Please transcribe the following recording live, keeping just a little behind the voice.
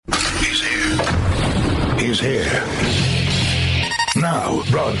He's here. Now,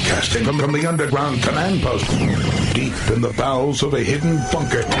 broadcasting from the underground command post, deep in the bowels of a hidden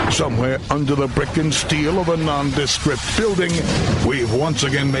bunker, somewhere under the brick and steel of a nondescript building, we've once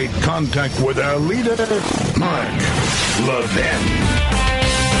again made contact with our leader, Mark Levin.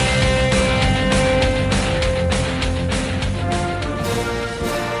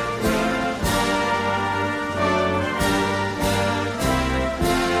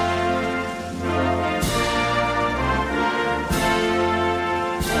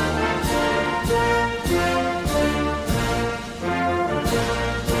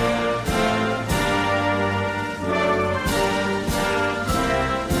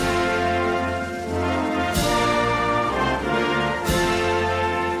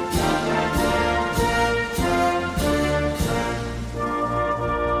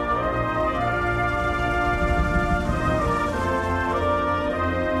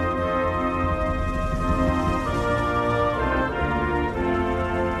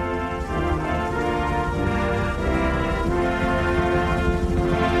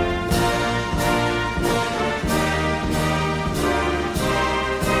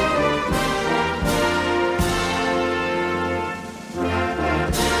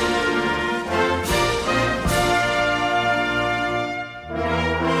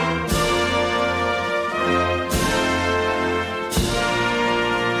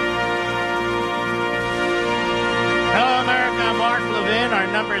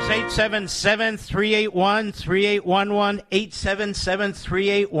 Numbers 877-381-3811,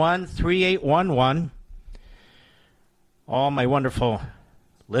 877-381-3811. All my wonderful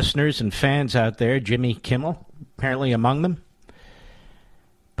listeners and fans out there, Jimmy Kimmel, apparently among them.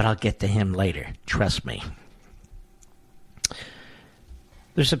 But I'll get to him later, trust me.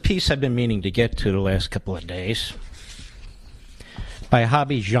 There's a piece I've been meaning to get to the last couple of days by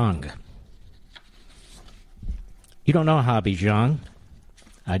Hobby Zhang. You don't know Hobby Zhang?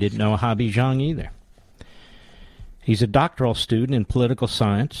 I didn't know Hobby Zhang either. He's a doctoral student in political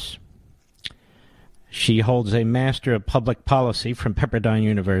science. She holds a Master of Public Policy from Pepperdine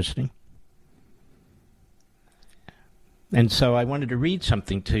University. And so I wanted to read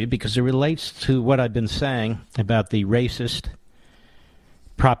something to you because it relates to what I've been saying about the racist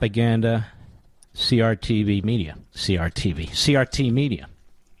propaganda CRT media.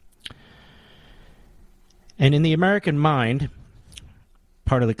 And in the American Mind,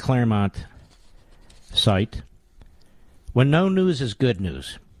 part of the Claremont site, when no news is good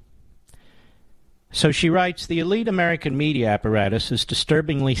news. So she writes, the elite American media apparatus is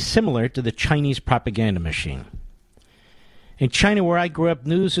disturbingly similar to the Chinese propaganda machine. In China, where I grew up,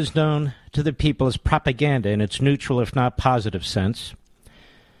 news is known to the people as propaganda in its neutral, if not positive sense.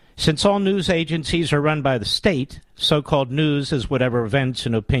 Since all news agencies are run by the state, so-called news is whatever events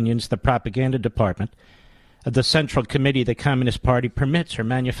and opinions the propaganda department of the Central Committee of the Communist Party permits or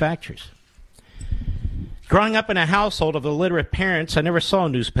manufactures. Growing up in a household of illiterate parents, I never saw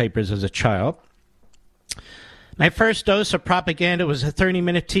newspapers as a child. My first dose of propaganda was a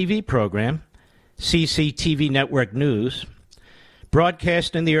 30-minute TV program, CCTV Network News,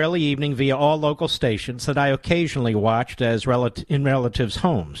 broadcast in the early evening via all local stations that I occasionally watched as in relatives'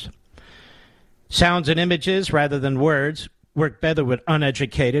 homes. Sounds and images, rather than words, work better with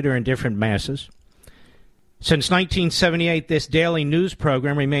uneducated or indifferent masses. Since 1978, this daily news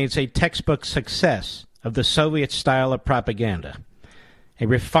program remains a textbook success of the Soviet style of propaganda, a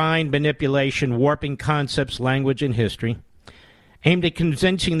refined manipulation warping concepts, language, and history, aimed at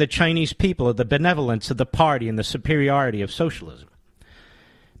convincing the Chinese people of the benevolence of the party and the superiority of socialism.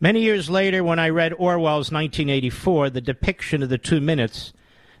 Many years later, when I read Orwell's 1984, the depiction of the 2 minutes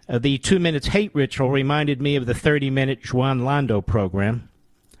hate ritual reminded me of the 30-minute Juan Lando program.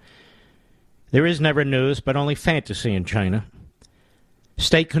 There is never news, but only fantasy in China.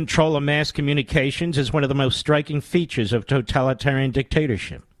 State control of mass communications is one of the most striking features of totalitarian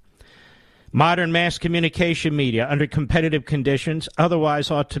dictatorship. Modern mass communication media, under competitive conditions,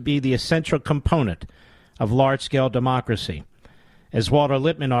 otherwise ought to be the essential component of large-scale democracy, as Walter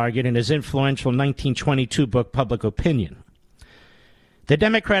Lippmann argued in his influential 1922 book, Public Opinion. The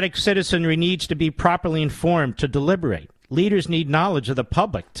democratic citizenry needs to be properly informed to deliberate. Leaders need knowledge of the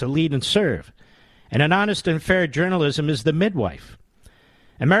public to lead and serve. And an honest and fair journalism is the midwife.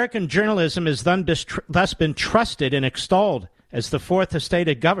 American journalism has thus been trusted and extolled as the fourth estate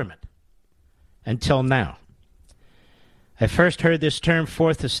of government until now. I first heard this term,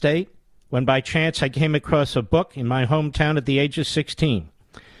 fourth estate, when by chance I came across a book in my hometown at the age of 16.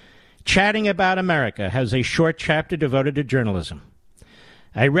 Chatting About America has a short chapter devoted to journalism.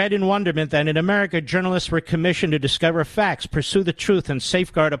 I read in wonderment that in America, journalists were commissioned to discover facts, pursue the truth, and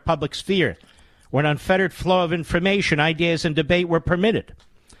safeguard a public sphere, where an unfettered flow of information, ideas, and debate were permitted.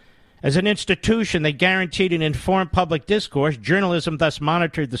 As an institution that guaranteed an informed public discourse, journalism thus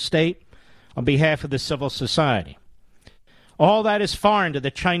monitored the state on behalf of the civil society. All that is foreign to the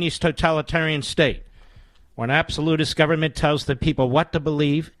Chinese totalitarian state, where an absolutist government tells the people what to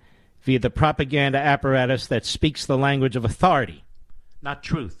believe via the propaganda apparatus that speaks the language of authority, not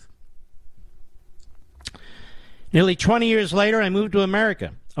truth. Nearly 20 years later, I moved to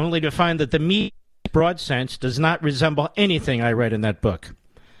America, only to find that the media, in a broad sense, does not resemble anything I read in that book.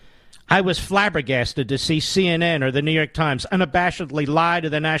 I was flabbergasted to see CNN or the New York Times unabashedly lie to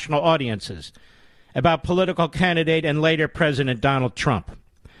the national audiences about political candidate and later President Donald Trump.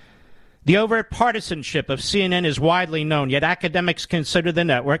 The overt partisanship of CNN is widely known, yet academics consider the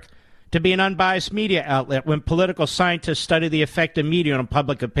network to be an unbiased media outlet when political scientists study the effect of media on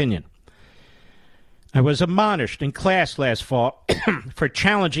public opinion. I was admonished in class last fall for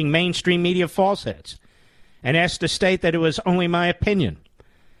challenging mainstream media falsehoods and asked to state that it was only my opinion.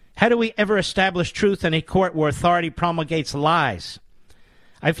 How do we ever establish truth in a court where authority promulgates lies?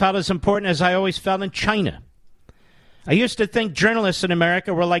 I felt as important as I always felt in China. I used to think journalists in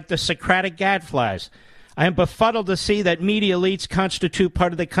America were like the Socratic gadflies. I am befuddled to see that media elites constitute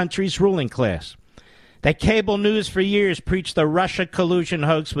part of the country's ruling class. That cable news for years preached the Russia collusion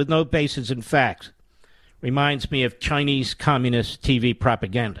hoax with no basis in facts. Reminds me of Chinese communist TV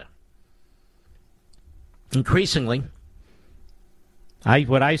propaganda. Increasingly,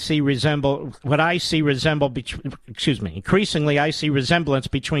 I see resemblance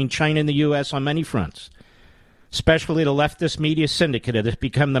between China and the U.S. on many fronts, especially the leftist media syndicate that has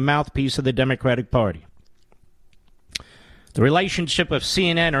become the mouthpiece of the Democratic Party. The relationship of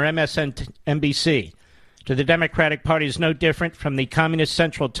CNN or MSNBC to the Democratic Party is no different from the Communist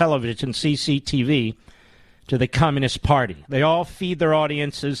Central Television, CCTV, to the Communist Party. They all feed their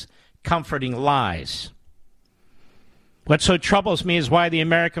audiences comforting lies. What so troubles me is why the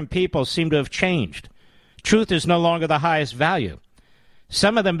American people seem to have changed. Truth is no longer the highest value.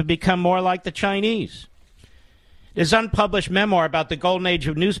 Some of them have become more like the Chinese. His unpublished memoir about the golden age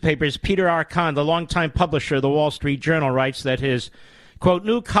of newspapers, Peter R. Kahn, the longtime publisher of the Wall Street Journal, writes that his, quote,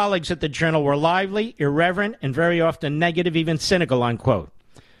 new colleagues at the Journal were lively, irreverent, and very often negative, even cynical, unquote,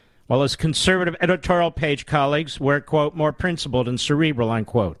 while his conservative editorial page colleagues were, quote, more principled and cerebral,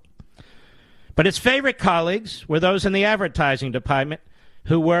 unquote. But his favorite colleagues were those in the advertising department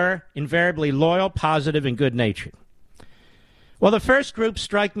who were invariably loyal, positive, and good-natured. Well, the first group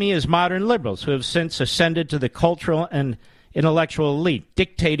strike me as modern liberals who have since ascended to the cultural and intellectual elite,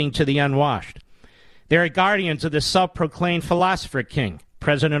 dictating to the unwashed. They are guardians of the self-proclaimed philosopher king,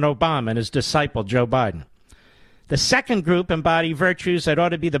 President Obama, and his disciple, Joe Biden. The second group embody virtues that ought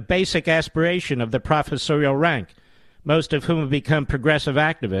to be the basic aspiration of the professorial rank, most of whom have become progressive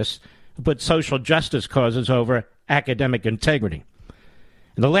activists who put social justice causes over academic integrity.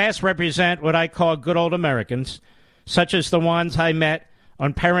 And the last represent what I call good old Americans, such as the ones I met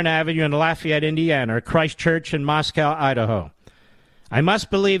on Perrin Avenue in Lafayette, Indiana, or Christchurch in Moscow, Idaho. I must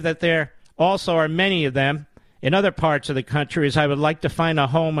believe that there also are many of them in other parts of the country, as I would like to find a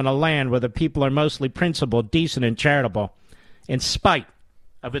home and a land where the people are mostly principled, decent, and charitable, in spite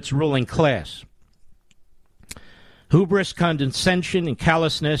of its ruling class. Hubris, condescension, and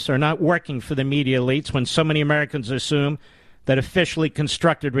callousness are not working for the media elites when so many Americans assume that officially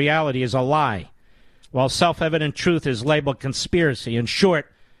constructed reality is a lie, while self-evident truth is labeled conspiracy. In short,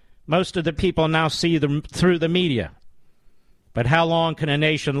 most of the people now see them through the media. But how long can a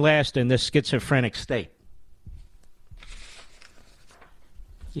nation last in this schizophrenic state?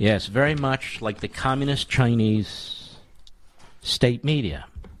 Yes, very much like the communist Chinese state media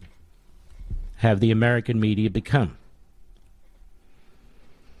have the American media become.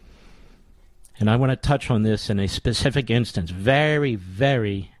 And I want to touch on this in a specific instance, very,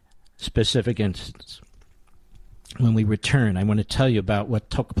 very specific instance. When we return, I want to tell you about what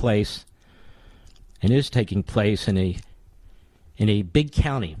took place and is taking place in a big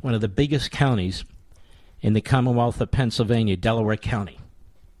county, one of the biggest counties in the Commonwealth of Pennsylvania, Delaware County.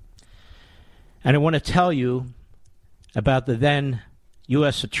 And I want to tell you about the then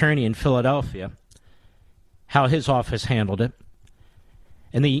U.S. Attorney in Philadelphia, how his office handled it,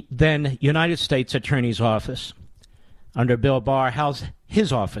 and the then United States Attorney's Office under Bill Barr, how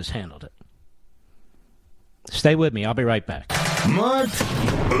his office handled it. Stay with me. I'll be right back. Mark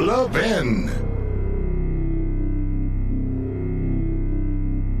Levin.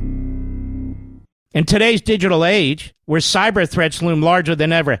 In today's digital age, where cyber threats loom larger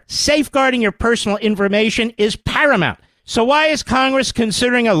than ever, safeguarding your personal information is paramount. So why is Congress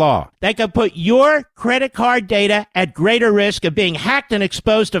considering a law that could put your credit card data at greater risk of being hacked and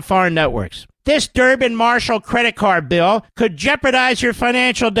exposed to foreign networks? This Durbin Marshall credit card bill could jeopardize your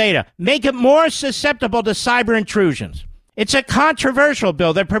financial data, make it more susceptible to cyber intrusions. It's a controversial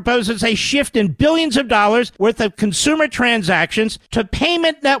bill that proposes a shift in billions of dollars worth of consumer transactions to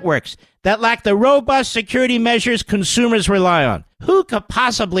payment networks that lack the robust security measures consumers rely on. Who could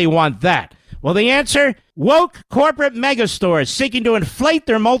possibly want that? Well, the answer? Woke corporate megastores seeking to inflate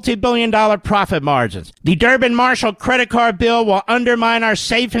their multi-billion-dollar profit margins. The Durbin Marshall credit card bill will undermine our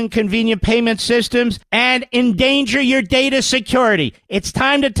safe and convenient payment systems and endanger your data security. It's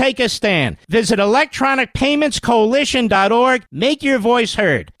time to take a stand. Visit electronicpaymentscoalition.org. Make your voice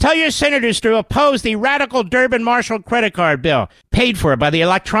heard. Tell your senators to oppose the radical Durbin Marshall credit card bill, paid for by the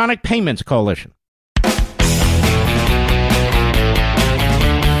Electronic Payments Coalition.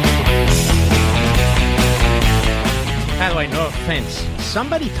 By the way, no offense,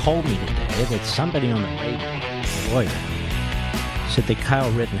 somebody told me today that somebody on the radio, a lawyer, said that Kyle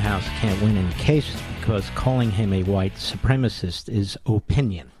Rittenhouse can't win any cases because calling him a white supremacist is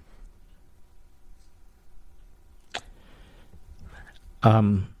opinion.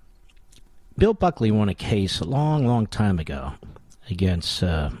 Bill Buckley won a case a long, long time ago against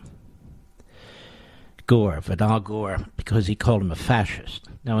Gore, Vidal Gore, because he called him a fascist.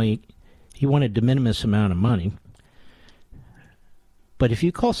 Now, he won a de minimis amount of money. But if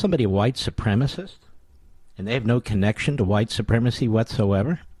you call somebody a white supremacist, and they have no connection to white supremacy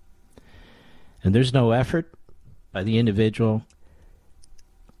whatsoever, and there's no effort by the individual,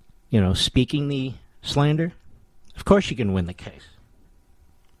 speaking the slander, of course you can win the case.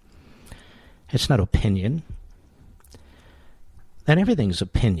 It's not opinion. And everything's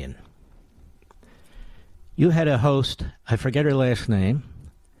opinion. You had a host, I forget her last name,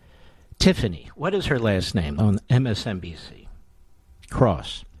 Tiffany. What is her last name on MSNBC?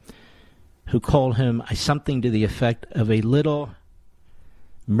 Cross, who called him something to the effect of a little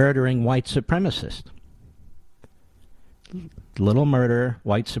murdering white supremacist. Little murderer,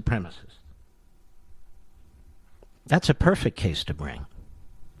 white supremacist. That's a perfect case to bring.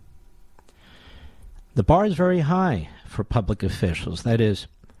 The bar is very high for public officials, that is,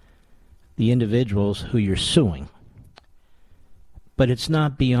 the individuals who you're suing. But it's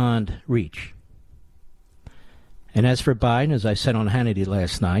not beyond reach. And as for Biden, as I said on Hannity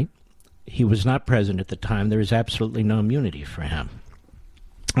last night, he was not president at the time. There is absolutely no immunity for him.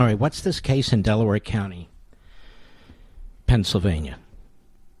 All right, what's this case in Delaware County, Pennsylvania?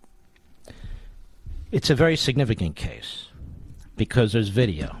 It's a very significant case because there's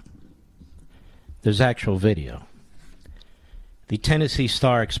video. There's actual video. The Tennessee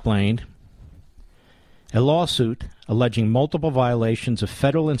Star explained a lawsuit alleging multiple violations of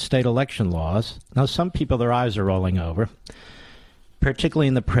federal and state election laws. Now, some people, their eyes are rolling over, particularly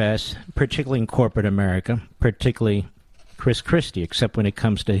in the press, particularly in corporate America, particularly Chris Christie, except when it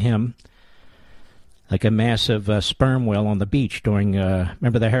comes to him, like a massive sperm whale on the beach during,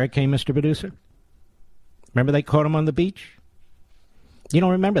 remember the hurricane, Mr. Producer? Remember they caught him on the beach? You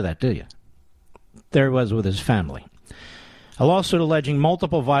don't remember that, do you? There he was with his family. A lawsuit alleging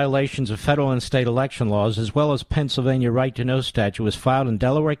multiple violations of federal and state election laws, as well as Pennsylvania right-to-know statute, was filed in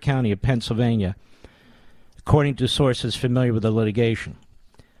Delaware County of Pennsylvania, according to sources familiar with the litigation.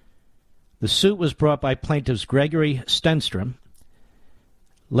 The suit was brought by plaintiffs Gregory Stenstrom,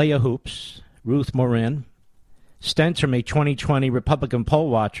 Leah Hoops, Ruth Morin. Stenstrom, a 2020 Republican poll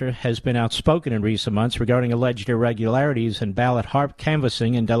watcher, has been outspoken in recent months regarding alleged irregularities in ballot harp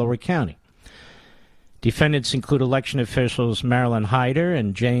canvassing in Delaware County. Defendants include election officials Marilyn Hyder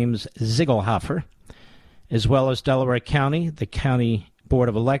and James Ziegelhofer, as well as Delaware County, the County Board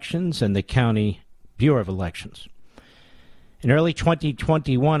of Elections, and the County Bureau of Elections. In early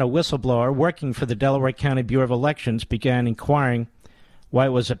 2021, a whistleblower working for the Delaware County Bureau of Elections began inquiring why it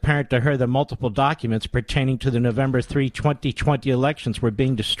was apparent to her that multiple documents pertaining to the November 3, 2020 elections were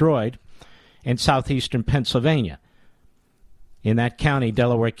being destroyed in southeastern Pennsylvania. In that county,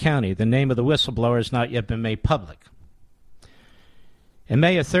 Delaware County, the name of the whistleblower has not yet been made public. In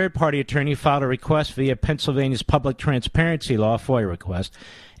May, a third-party attorney filed a request via Pennsylvania's public transparency law, FOIA request,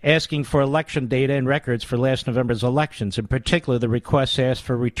 asking for election data and records for last November's elections. In particular, the request asked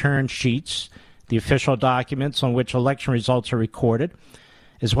for return sheets, the official documents on which election results are recorded,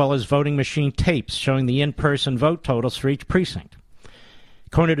 as well as voting machine tapes showing the in-person vote totals for each precinct.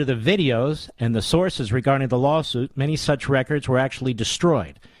 According to the videos and the sources regarding the lawsuit, many such records were actually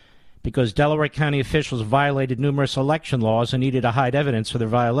destroyed because Delaware County officials violated numerous election laws and needed to hide evidence for their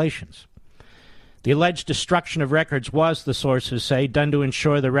violations. The alleged destruction of records was, the sources say, done to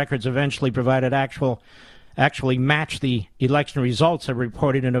ensure the records eventually provided actually matched the election results that were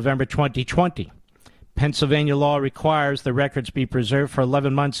reported in November 2020. Pennsylvania law requires the records be preserved for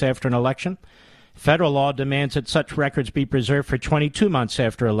 11 months after an election. Federal law demands that such records be preserved for 22 months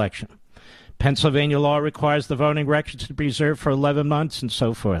after election. Pennsylvania law requires the voting records to be preserved for 11 months, and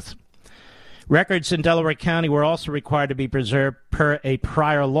so forth. Records in Delaware County were also required to be preserved per a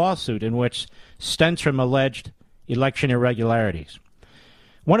prior lawsuit in which Stenstrom alleged election irregularities.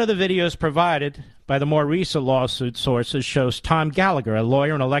 One of the videos provided by the more recent lawsuit sources shows Tom Gallagher, a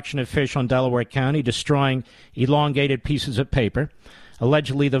lawyer and election official in Delaware County, destroying elongated pieces of paper,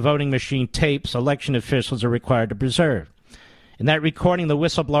 allegedly the voting machine tapes election officials are required to preserve. In that recording, the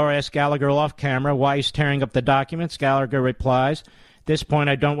whistleblower asked Gallagher off camera why he's tearing up the documents. Gallagher replies, "At this point,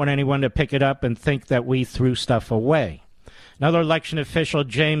 I don't want anyone to pick it up and think that we threw stuff away." Another election official,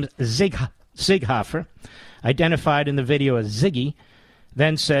 James Zieghofer, identified in the video as Ziggy,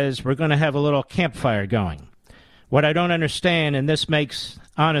 then says, "We're going to have a little campfire going." What I don't understand, and this makes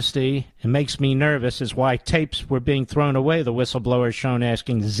honesty and makes me nervous, is why tapes were being thrown away, the whistleblower is shown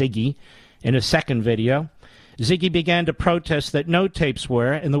asking Ziggy in a second video. Ziggy began to protest that no tapes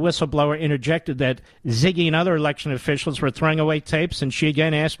were, and the whistleblower interjected that Ziggy and other election officials were throwing away tapes, and she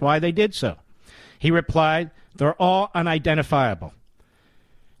again asked why they did so. He replied, "They're all unidentifiable."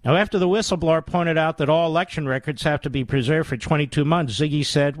 Now, after the whistleblower pointed out that all election records have to be preserved for 22 months, Ziggy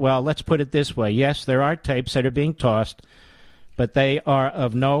said, "Well, let's put it this way. Yes, there are tapes that are being tossed, but they are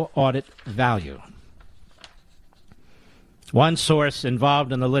of no audit value." One source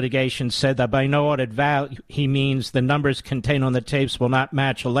involved in the litigation said that by no audit value, he means the numbers contained on the tapes will not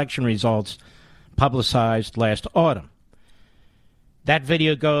match election results publicized last autumn. That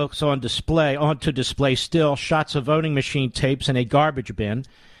video goes on to display still shots of voting machine tapes in a garbage bin,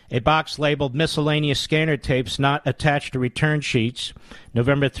 a box labeled miscellaneous scanner tapes not attached to return sheets,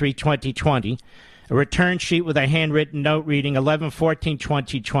 November 3, 2020, a return sheet with a handwritten note reading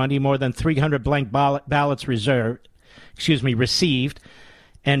 11/14/2020, more than 300 blank ballots received,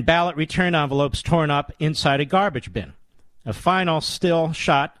 and ballot return envelopes torn up inside a garbage bin. A final still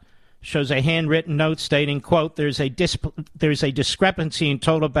shot shows a handwritten note stating, quote, there's a discrepancy in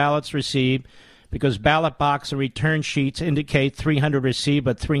total ballots received because ballot box and return sheets indicate 300 received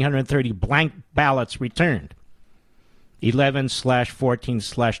but 330 blank ballots returned,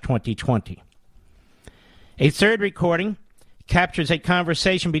 11/14/2020. A third recording captures a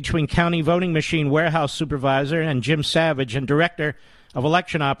conversation between county voting machine warehouse supervisor and Jim Savage and director of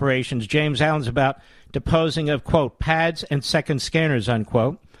election operations James Allens about deposing of, quote, pads and second scanners,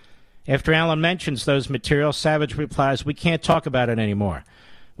 unquote. After Allen mentions those materials, Savage replies, "We can't talk about it anymore."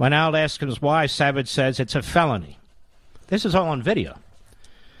 When Allen asks him why, Savage says it's a felony. This is all on video.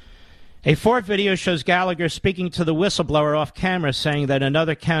 A fourth video shows Gallagher speaking to the whistleblower off camera, saying that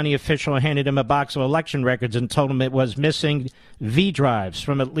another county official handed him a box of election records and told him it was missing V-drives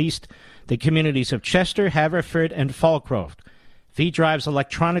from at least the communities of Chester, Haverford, and Fallcroft. V-drives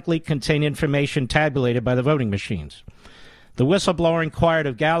electronically contain information tabulated by the voting machines. The whistleblower inquired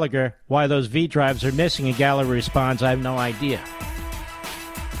of Gallagher why those V-drives are missing, and Gallagher responds, "I have no idea."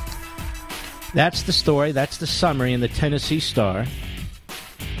 That's the story. That's the summary in the Tennessee Star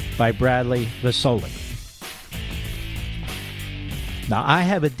by Bradley Vasoli. Now, I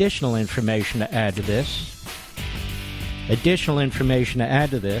have additional information to add to this.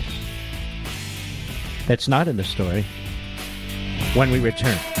 That's not in the story when we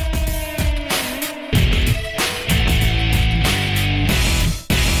return.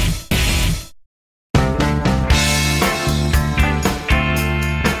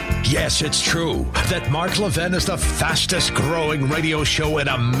 Yes, it's true that Mark Levin is the fastest growing radio show in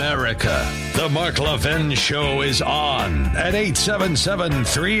America. The Mark Levin Show is on at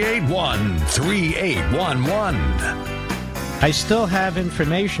 877-381-3811. I still have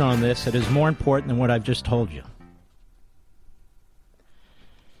information on this that is more important than what I've just told you.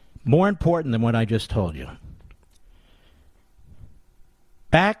 More important than what I just told you.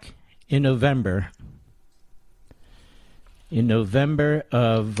 Back in November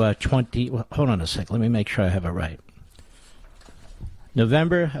of 20... Well, hold on a sec. Let me make sure I have it right.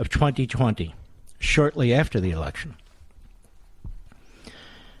 November of 2020, shortly after the election,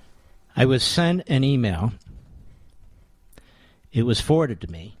 I was sent an email. It was forwarded to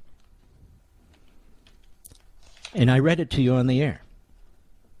me, and I read it to you on the air.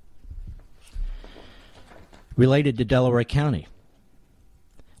 Related to Delaware County.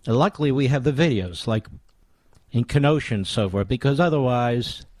 Now, luckily, we have the videos, like in Kenosha and so forth, because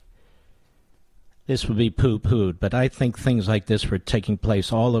otherwise this would be poo-pooed. But I think things like this were taking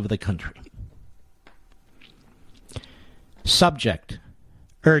place all over the country. Subject,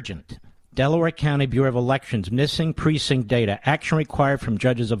 urgent. Delaware County Bureau of Elections, missing precinct data. Action required from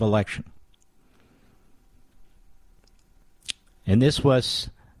judges of election. And this was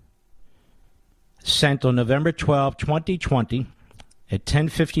sent on November 12, 2020 at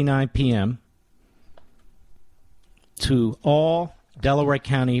 10:59 p.m. to all Delaware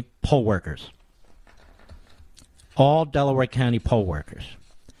County poll workers. All Delaware County poll workers.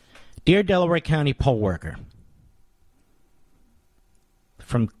 Dear Delaware County poll worker,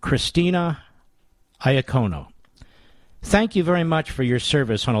 from Christina Iacono, thank you very much for your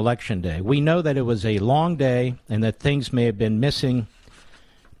service on Election Day. We know that it was a long day and that things may have been missing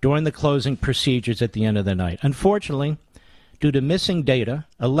during the closing procedures at the end of the night. Unfortunately, due to missing data,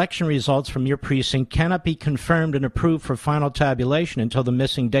 election results from your precinct cannot be confirmed and approved for final tabulation until the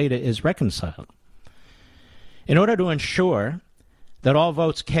missing data is reconciled. In order to ensure that all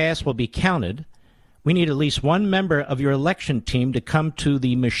votes cast will be counted, we need at least one member of your election team to come to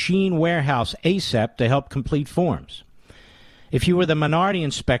the machine warehouse ASAP to help complete forms. If you were the minority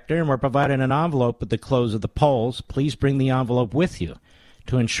inspector and were provided an envelope at the close of the polls, please bring the envelope with you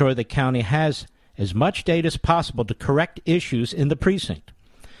to ensure the county has as much data as possible to correct issues in the precinct.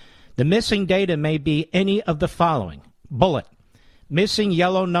 The missing data may be any of the following. Bullet. Missing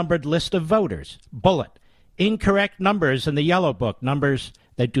yellow numbered list of voters. Bullet. Incorrect numbers in the yellow book, numbers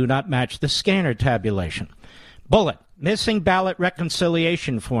that do not match the scanner tabulation. Bullet. Missing ballot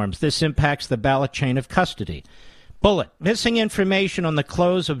reconciliation forms. This impacts the ballot chain of custody. Bullet. Missing information on the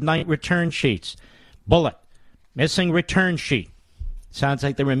close of night return sheets. Bullet. Missing return sheet. Sounds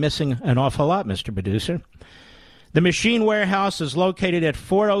like they were missing an awful lot, Mr. Producer. The machine warehouse is located at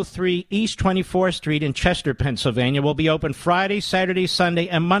 403 East 24th Street in Chester, Pennsylvania. Will be open Friday, Saturday, Sunday,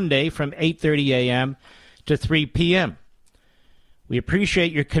 and Monday from 8:30 a.m. to 3 p.m. We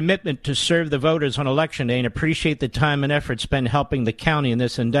appreciate your commitment to serve the voters on Election Day and appreciate the time and effort spent helping the county in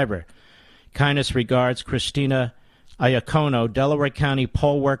this endeavor. Kindest regards, Christina Iacono, Delaware County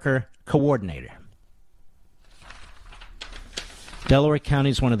Poll Worker Coordinator. Delaware County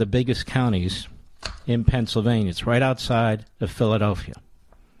is one of the biggest counties in Pennsylvania. It's right outside of Philadelphia.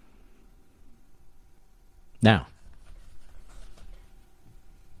 Now,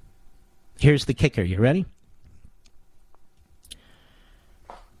 here's the kicker. You ready?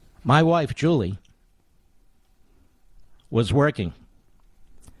 My wife, Julie, was working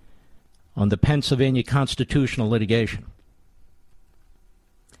on the Pennsylvania constitutional litigation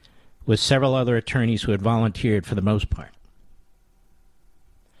with several other attorneys who had volunteered for the most part.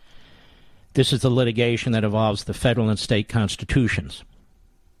 This is the litigation that involves the federal and state constitutions.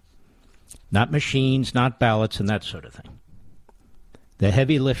 Not machines, not ballots, and that sort of thing. The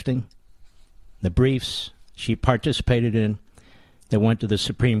heavy lifting, the briefs she participated in that went to the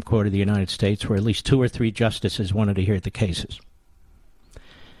Supreme Court of the United States, where at least 2 or 3 justices wanted to hear the cases.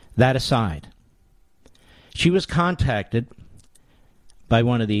 That aside, she was contacted by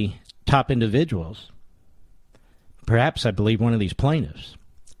one of the top individuals, perhaps I believe one of these plaintiffs,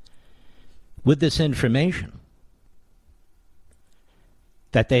 with this information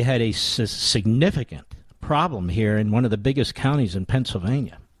that they had a significant problem here in one of the biggest counties in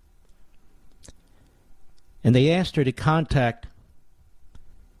Pennsylvania. And they asked her to contact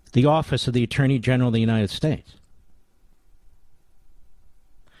the Office of the Attorney General of the United States.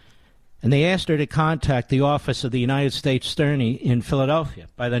 And they asked her to contact the Office of the United States Attorney in Philadelphia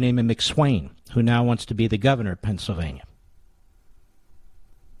by the name of McSwain, who now wants to be the governor of Pennsylvania.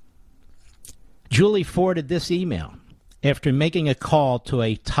 Julie forwarded this email after making a call to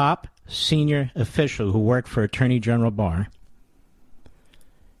a top senior official who worked for Attorney General Barr.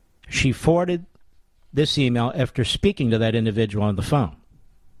 She forwarded this email after speaking to that individual on the phone.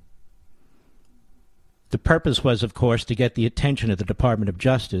 The purpose was, of course, to get the attention of the Department of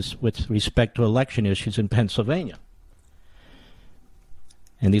Justice with respect to election issues in Pennsylvania.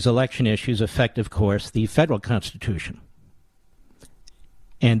 And these election issues affect, of course, the federal Constitution.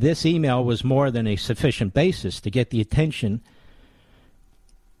 And this email was more than a sufficient basis to get the attention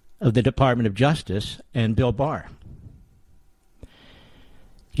of the Department of Justice and Bill Barr.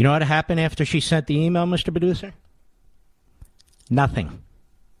 You know what happened after she sent the email, Mr. Producer? Nothing.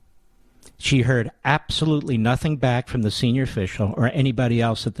 She heard absolutely nothing back from the senior official or anybody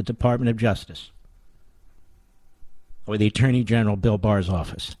else at the Department of Justice or the Attorney General Bill Barr's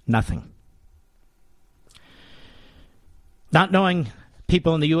office. Nothing. Not knowing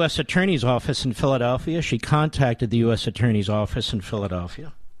people in the U.S. Attorney's Office in Philadelphia, she contacted the U.S. Attorney's Office in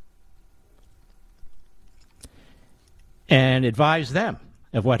Philadelphia and advised them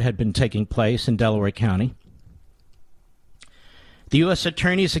of what had been taking place in Delaware County. The U.S.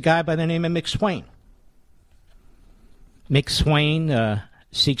 Attorney is a guy by the name of McSwain. McSwain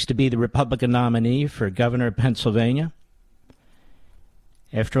seeks to be the Republican nominee for governor of Pennsylvania.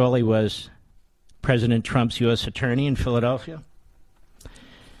 After all, he was President Trump's U.S. Attorney in Philadelphia.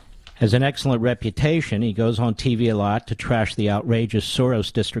 has an excellent reputation. He goes on TV a lot to trash the outrageous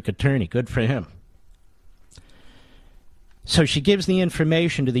Soros district attorney. Good for him. So she gives the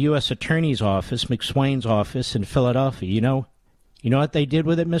information to the U.S. Attorney's Office, McSwain's office in Philadelphia. You know what they did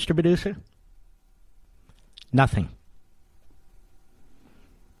with it, Mr. Producer? Nothing.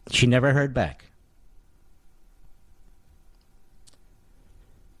 She never heard back.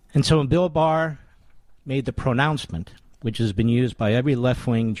 And so when Bill Barr made the pronouncement, which has been used by every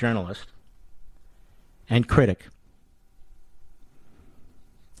left-wing journalist and critic,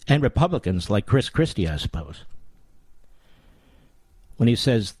 and Republicans like Chris Christie, I suppose, when he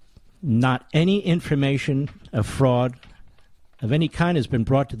says not any information of fraud of any kind has been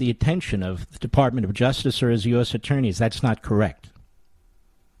brought to the attention of the Department of Justice or his U.S. attorneys, that's not correct.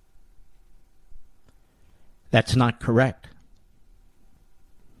 That's not correct.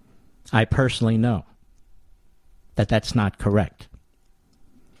 I personally know that that's not correct.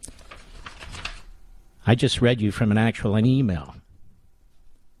 I just read you from an email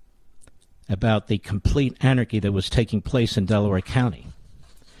about the complete anarchy that was taking place in Delaware County.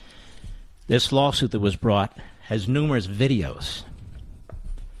 This lawsuit that was brought has numerous videos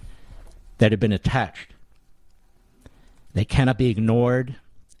that have been attached. They cannot be ignored.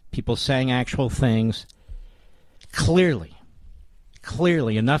 People saying actual things. Clearly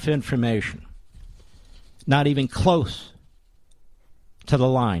enough information, not even close to the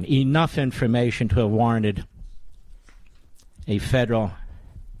line, enough information to have warranted a federal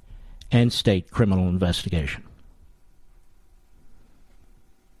and state criminal investigation.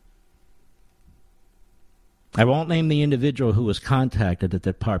 I won't name the individual who was contacted at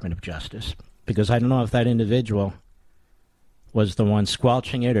the Department of Justice because I don't know if that individual was the one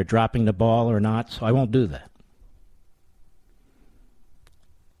squelching it or dropping the ball or not, so I won't do that.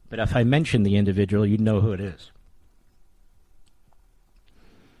 But if I mention the individual, you'd know who it is.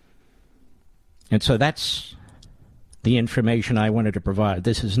 And so that's the information I wanted to provide.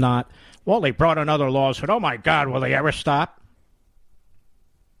 This is not, well, they brought another lawsuit. Oh, my God, will they ever stop?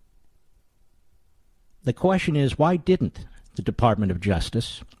 The question is, why didn't the Department of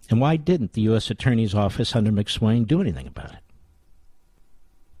Justice and why didn't the U.S. Attorney's Office under McSwain do anything about it?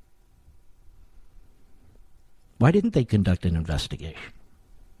 Why didn't they conduct an investigation?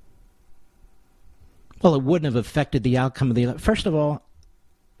 Well, it wouldn't have affected the outcome of the election. First of all,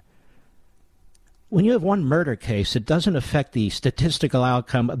 when you have one murder case, it doesn't affect the statistical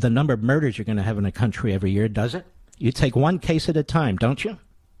outcome of the number of murders you're going to have in a country every year, does it? You take one case at a time, don't you?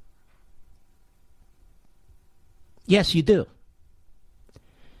 Yes, you do.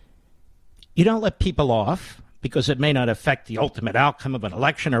 You don't let people off because it may not affect the ultimate outcome of an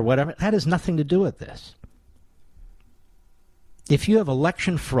election or whatever. That has nothing to do with this. If you have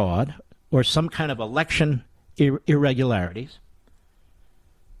election fraud or some kind of election irregularities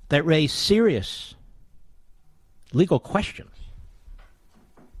that raise serious legal questions,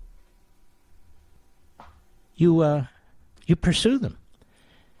 you pursue them.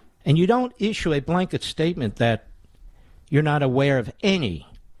 And you don't issue a blanket statement that you're not aware of any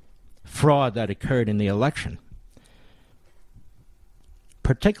fraud that occurred in the election.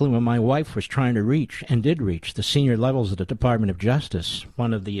 Particularly when my wife was trying to reach, and did reach, the senior levels of the Department of Justice,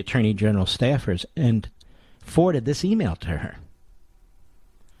 one of the Attorney General staffers, and forwarded this email to her.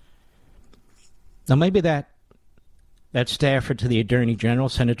 Now maybe that staffer to the Attorney General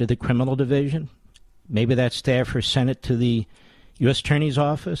sent it to the Criminal Division. Maybe that staffer sent it to the U.S. Attorney's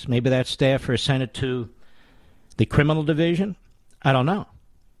Office. Maybe that staffer sent it to the Criminal Division. I don't know.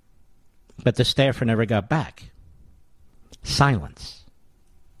 But the staffer never got back. Silence.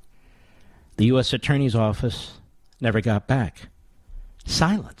 The U.S. Attorney's Office never got back.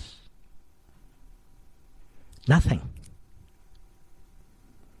 Silence. Nothing.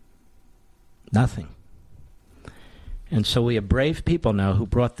 Nothing. And so we have brave people now who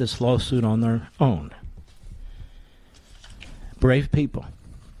brought this lawsuit on their own. Brave people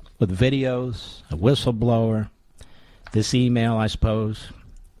with videos, a whistleblower, this email, I suppose,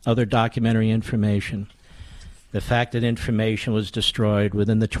 other documentary information. The fact that information was destroyed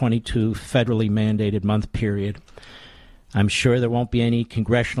within the 22 federally mandated month period. I'm sure there won't be any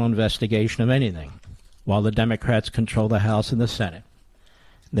congressional investigation of anything while the Democrats control the House and the Senate.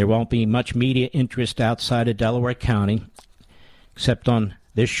 There won't be much media interest outside of Delaware County, except on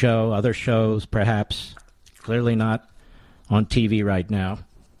this show, other shows, perhaps. Clearly not on TV right now.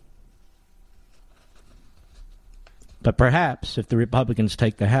 But perhaps, if the Republicans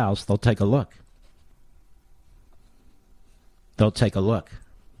take the House, they'll take a look. They'll take a look.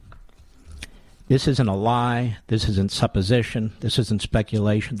 This isn't a lie. This isn't supposition. This isn't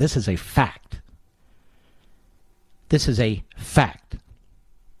speculation. This is a fact. This is a fact.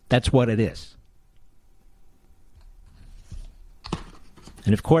 That's what it is.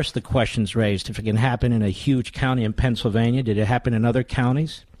 And of course the question's raised, if it can happen in a huge county in Pennsylvania, did it happen in other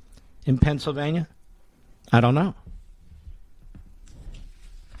counties in Pennsylvania? I don't know.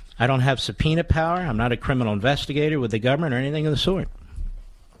 I don't have subpoena power. I'm not a criminal investigator with the government or anything of the sort.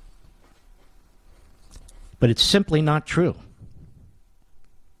 But it's simply not true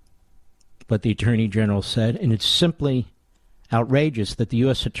what the Attorney General said, and it's simply outrageous that the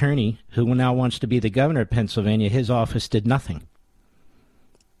U.S. Attorney, who now wants to be the governor of Pennsylvania, his office did nothing.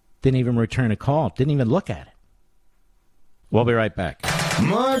 Didn't even return a call. Didn't even look at it. We'll be right back.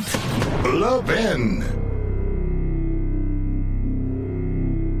 Mark Levin.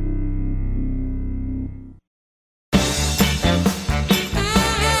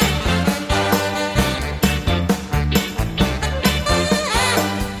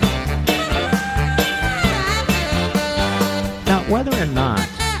 Whether or not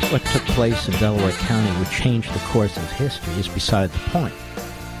what took place in Delaware County would change the course of history is beside the point.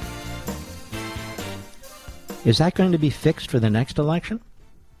 Is that going to be fixed for the next election?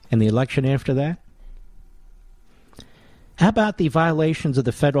 And the election after that? How about the violations of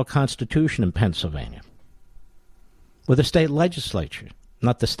the federal Constitution in Pennsylvania? With the state legislature,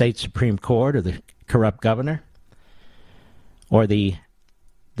 not the state Supreme Court or the corrupt governor or the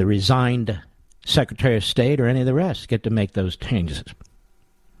resigned Secretary of State or any of the rest get to make those changes.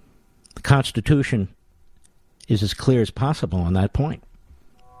 The Constitution is as clear as possible on that point.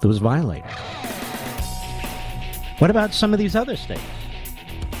 It was violated. What about some of these other states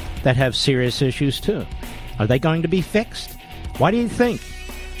that have serious issues too? Are they going to be fixed? Why do you think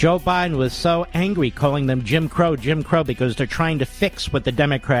Joe Biden was so angry calling them Jim Crow, because they're trying to fix what the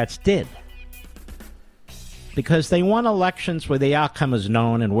Democrats did? Because they won elections where the outcome is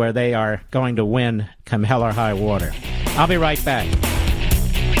known and where they are going to win come hell or high water. I'll be right back.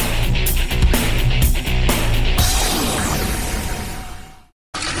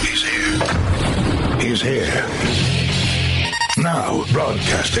 He's here. He's here. Now,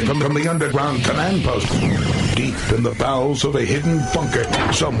 broadcasting from the underground command post, deep in the bowels of a hidden bunker,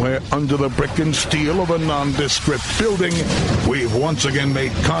 somewhere under the brick and steel of a nondescript building, we've once again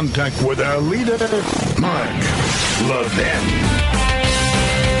made contact with our leader, Mark Levin.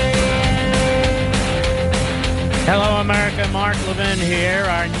 Hello, America. Mark Levin here.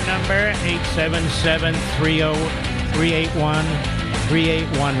 Our number,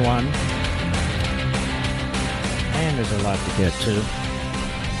 877-381-3811. And there's a lot to get to.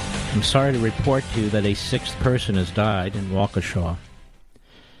 I'm sorry to report to you that a sixth person has died in Waukesha.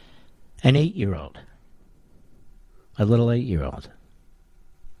 An 8-year-old. A little 8-year-old.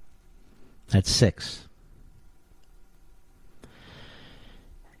 That's 6.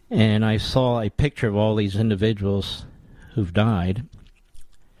 And I saw a picture of all these individuals who've died.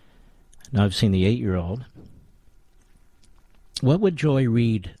 Now I've seen the 8-year-old. What would Joy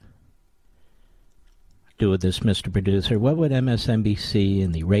Reid do with this, Mr. Producer? What would MSNBC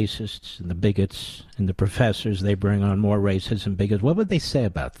and the racists and the bigots and the professors, they bring on more racists and bigots, what would they say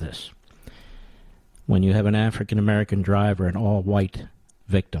about this? When you have an African-American driver and all white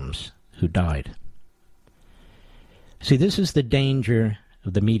victims who died. See, this is the danger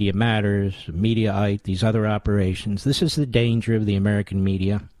of the Media Matters, Mediaite, these other operations. This is the danger of the American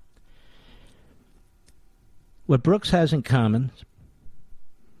media. What Brooks has in common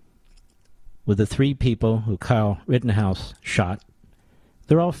with the 3 people who Kyle Rittenhouse shot,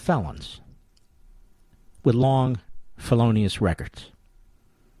 they're all felons with long, felonious records.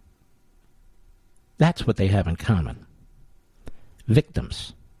 That's what they have in common.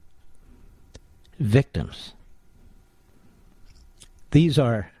 Victims. Victims. These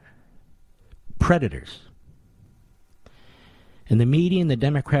are predators. And the media and the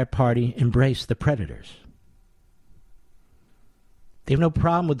Democrat Party embrace the predators. They have no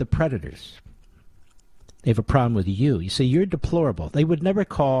problem with the predators. They have a problem with you. You see, you're deplorable. They would never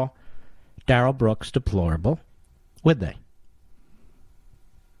call Darrell Brooks deplorable, would they?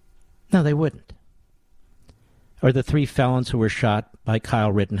 No, they wouldn't. Or the 3 felons who were shot by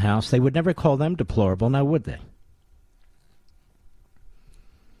Kyle Rittenhouse, they would never call them deplorable, now would they?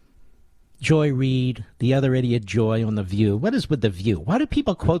 Joy Reid, the other idiot Joy on The View. What is with The View? Why do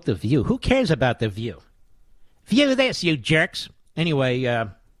people quote The View? Who cares about The View? View this, you jerks. Anyway,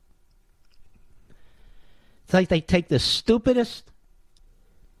 it's like they take the stupidest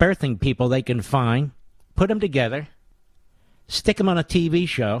birthing people they can find, put them together, stick them on a TV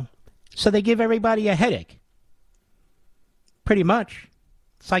show, so they give everybody a headache. Pretty much.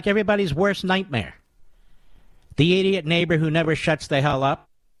 It's like everybody's worst nightmare. The idiot neighbor who never shuts the hell up,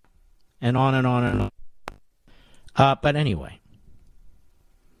 and on and on and on. But anyway,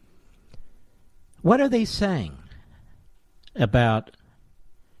 What are they saying about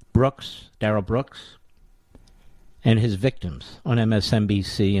Brooks, Darrell Brooks, and his victims on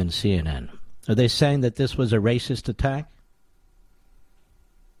MSNBC and CNN? Are they saying that this was a racist attack?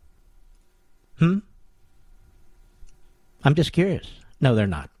 I'm just curious. No, they're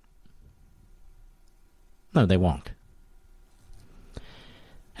not. No, they won't.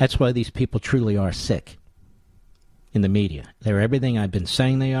 That's why these people truly are sick in the media. They're everything I've been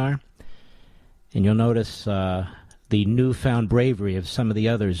saying they are. And you'll notice the newfound bravery of some of the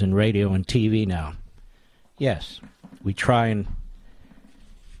others in radio and TV now. Yes, we try and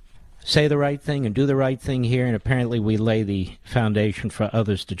say the right thing and do the right thing here, and apparently we lay the foundation for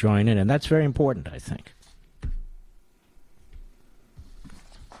others to join in, and that's very important, I think.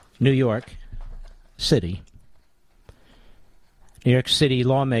 New York City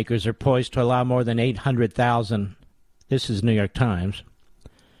lawmakers are poised to allow more than 800,000, this is New York Times,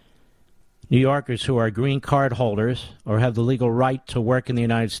 New Yorkers who are green card holders or have the legal right to work in the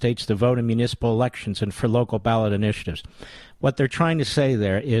United States to vote in municipal elections and for local ballot initiatives. What they're trying to say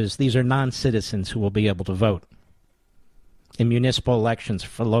there is these are non-citizens who will be able to vote in municipal elections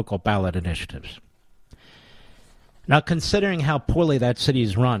for local ballot initiatives. Now, considering how poorly that city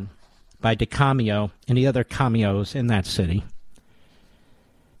is run by DeCamio and the other cameos in that city,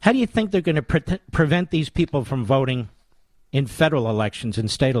 how do you think they're going to prevent these people from voting in federal elections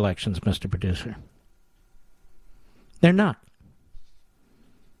and state elections, Mr. Producer? They're not.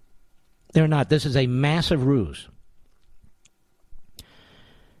 They're not. This is a massive ruse.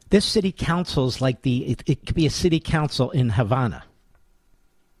 This city council's like it could be a city council in Havana.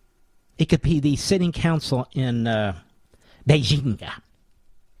 It could be the sitting council in Beijing,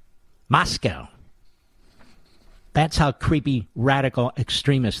 Moscow. That's how creepy, radical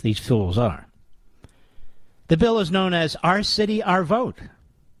extremists these fools are. The bill is known as Our City, Our Vote.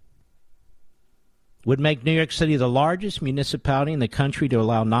 Would make New York City the largest municipality in the country to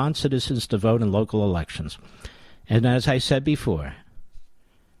allow non-citizens to vote in local elections. And as I said before,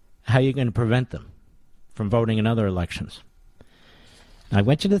 how are you going to prevent them from voting in other elections? Now, I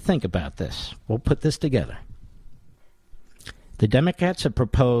want you to think about this. We'll put this together. The Democrats have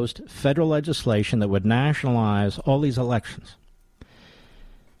proposed federal legislation that would nationalize all these elections,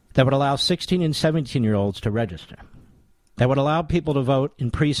 that would allow 16 and 17-year-olds to register, that would allow people to vote in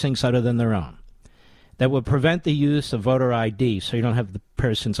precincts other than their own, that would prevent the use of voter ID so you don't have the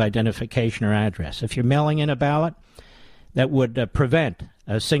person's identification or address. If you're mailing in a ballot, that would prevent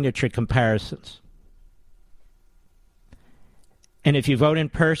signature comparisons. And if you vote in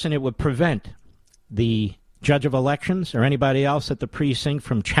person, it would prevent the judge of elections or anybody else at the precinct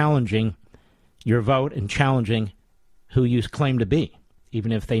from challenging your vote and challenging who you claim to be,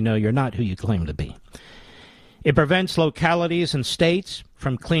 even if they know you're not who you claim to be. It prevents localities and states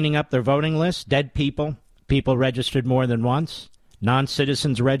from cleaning up their voting lists, dead people, people registered more than once,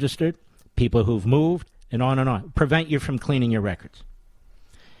 non-citizens registered, people who've moved, and on and on. Prevent you from cleaning your records.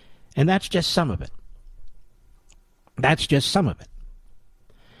 And that's just some of it. That's just some of it.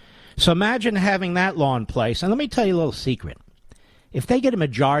 So imagine having that law in place. And let me tell you a little secret. If they get a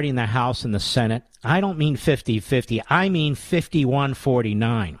majority in the House and the Senate, I don't mean 50-50. I mean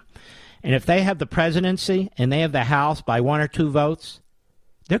 51-49. And if they have the presidency and they have the House by 1 or 2 votes,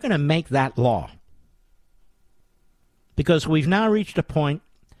 they're going to make that law. Because we've now reached a point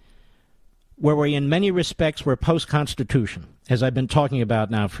where we, in many respects, we're post-Constitution, as I've been talking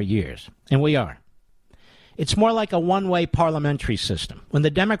about now for years. And we are. It's more like a one-way parliamentary system. When the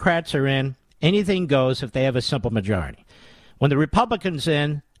Democrats are in, anything goes if they have a simple majority. When the Republicans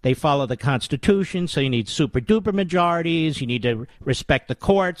in, they follow the Constitution, so you need super-duper majorities, you need to respect the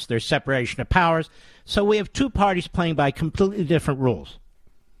courts, there's separation of powers. So we have two parties playing by completely different rules.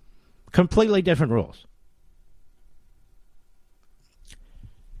 Completely different rules.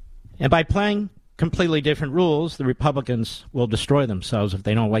 And by playing completely different rules, the Republicans will destroy themselves if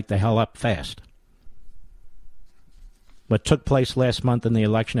they don't wake the hell up fast. What took place last month in the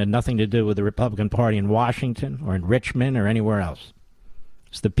election had nothing to do with the Republican Party in Washington or in Richmond or anywhere else.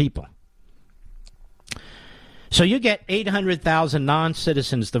 It's the people. So you get 800,000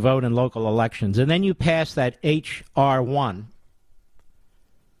 non-citizens to vote in local elections, and then you pass that H.R. 1,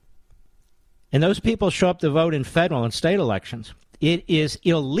 and those people show up to vote in federal and state elections. It is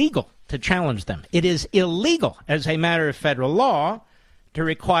illegal to challenge them. It is illegal, as a matter of federal law, to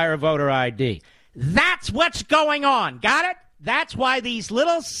require a voter ID. That's what's going on. Got it? That's why these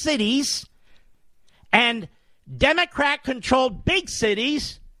little cities and Democrat-controlled big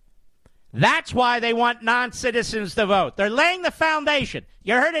cities, that's why they want non-citizens to vote. They're laying the foundation.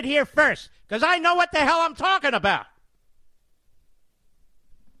 You heard it here first, because I know what the hell I'm talking about.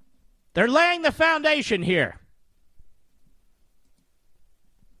 They're laying the foundation here.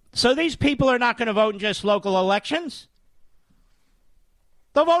 So these people are not going to vote in just local elections.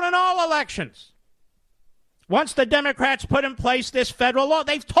 They'll vote in all elections. Once the Democrats put in place this federal law,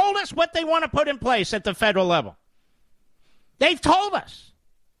 they've told us what they want to put in place at the federal level. They've told us.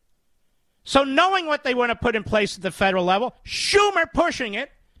 So knowing what they want to put in place at the federal level, Schumer pushing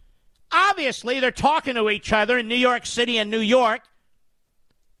it, obviously they're talking to each other in New York City and New York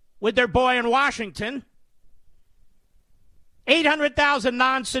with their boy in Washington. 800,000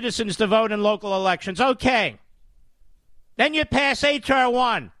 non-citizens to vote in local elections. Okay. Then you pass H.R.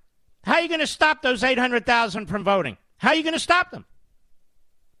 1. How are you going to stop those 800,000 from voting? How are you going to stop them?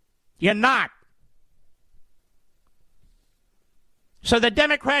 You're not. So the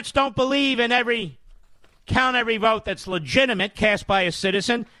Democrats don't believe in every vote that's legitimate cast by a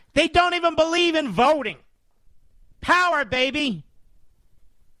citizen. They don't even believe in voting. Power, baby.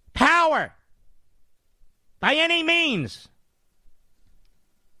 Power. By any means.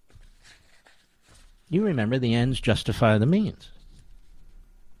 You remember the ends justify the means.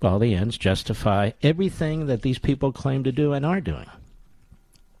 Well, the ends justify everything that these people claim to do and are doing.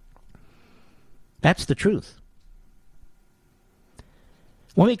 That's the truth.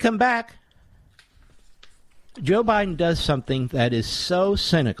 When we come back, Joe Biden does something that is so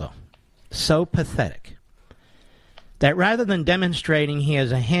cynical, so pathetic, that rather than demonstrating he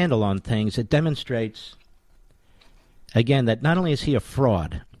has a handle on things, it demonstrates, again, that not only is he a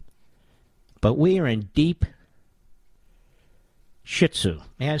fraud, but we are in deep shih tzu.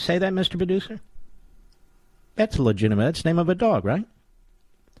 May I say that, Mr. Producer? That's legitimate. That's the name of a dog, right?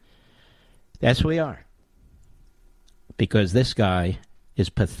 Yes, we are. Because this guy is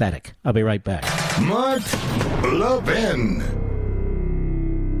pathetic. I'll be right back. Mark Levin.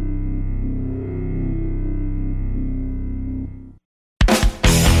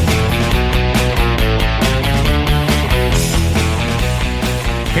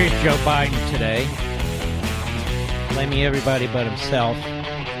 Here's Joe Biden today, blaming everybody but himself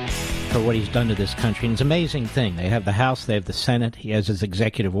for what he's done to this country. And it's an amazing thing. They have the House, they have the Senate, he has his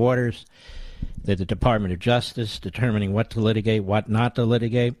executive orders, the Department of Justice determining what to litigate, what not to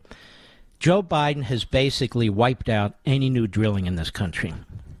litigate. Joe Biden has basically wiped out any new drilling in this country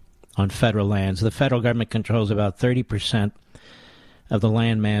on federal lands. The federal government controls about 30% of the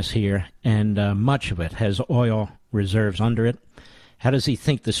land mass here, and much of it has oil reserves under it. How does he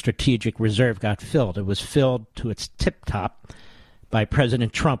think the strategic reserve got filled? It was filled to its tip-top by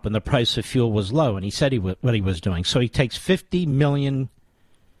President Trump when the price of fuel was low, and he said what he was doing. So he takes 50 million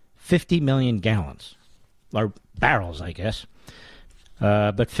gallons, or barrels, I guess,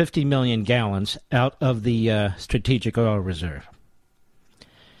 but 50 million gallons out of the strategic oil reserve.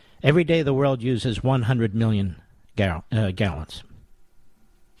 Every day the world uses 100 million gallons.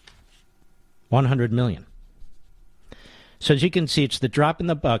 100 million. So as you can see, it's the drop in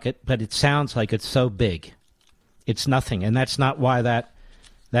the bucket, but it sounds like it's so big. It's nothing, and that's not why that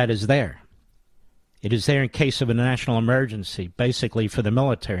is there. It is there in case of a national emergency, basically for the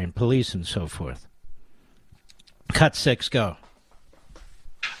military and police and so forth. Cut 6, go.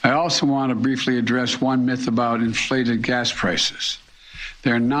 I also want to briefly address one myth about inflated gas prices.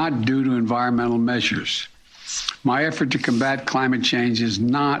 They're not due to environmental measures. My effort to combat climate change is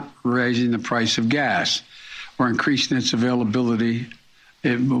not raising the price of gas or increasing its availability.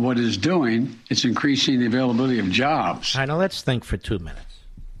 What it's doing, it's increasing the availability of jobs. All right, now let's think for 2 minutes.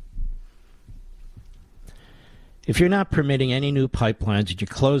 If you're not permitting any new pipelines, and you're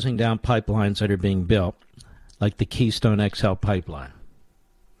closing down pipelines that are being built, like the Keystone XL pipeline,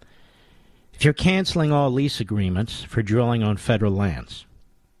 if you're canceling all lease agreements for drilling on federal lands,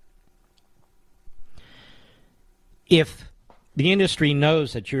 if the industry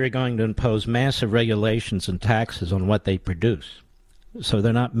knows that you're going to impose massive regulations and taxes on what they produce, so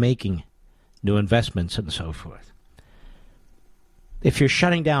they're not making new investments and so forth. If you're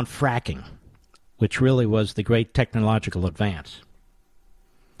shutting down fracking, which really was the great technological advance,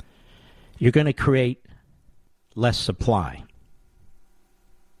 you're going to create less supply.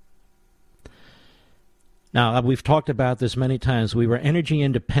 Now, we've talked about this many times. We were energy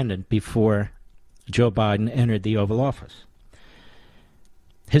independent before Joe Biden entered the Oval Office.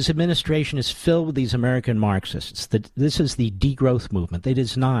 His administration is filled with these American Marxists. This is the degrowth movement. It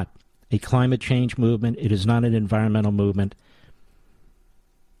is not a climate change movement. It is not an environmental movement.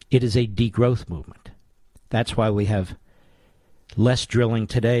 It is a degrowth movement. That's why we have less drilling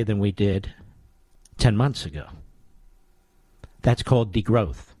today than we did 10 months ago. That's called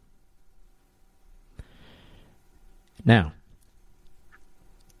degrowth. Now,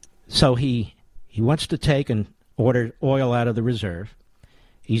 so he wants to take and order oil out of the reserve.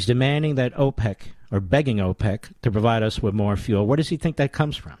 He's demanding that OPEC, or begging OPEC, to provide us with more fuel. Where does he think that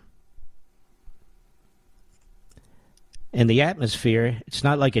comes from? In the atmosphere, it's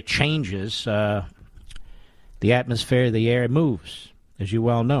not like it changes. The atmosphere, the air moves, as you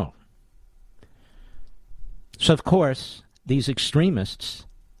well know. So, of course, these extremists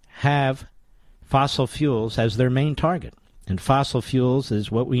have fossil fuels as their main target. And fossil fuels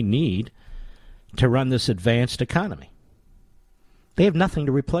is what we need to run this advanced economy. They have nothing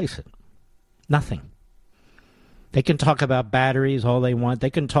to replace it. Nothing. They can talk about batteries all they want. They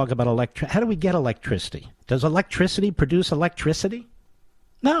can talk about electricity. How do we get electricity? Does electricity produce electricity?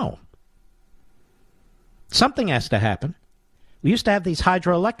 No. Something has to happen. We used to have these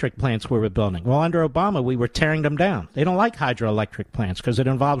hydroelectric plants we were building. Well, under Obama, we were tearing them down. They don't like hydroelectric plants because it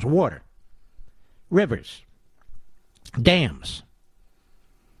involves water, rivers, dams.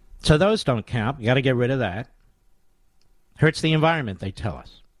 So those don't count. You got to get rid of that. Hurts the environment, they tell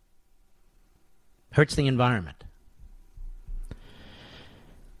us. Hurts the environment.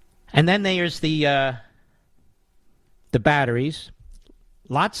 And then there's the batteries.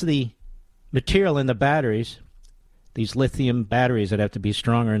 Lots of the material in the batteries, these lithium batteries that have to be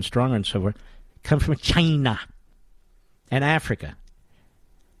stronger and stronger and so forth, come from China and Africa.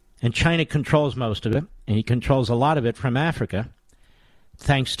 And China controls most of it, and he controls a lot of it from Africa,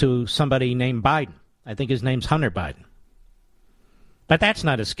 thanks to somebody named Biden. I think his name's Hunter Biden. But that's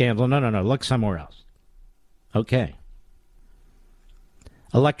not a scandal. No. Look somewhere else. Okay.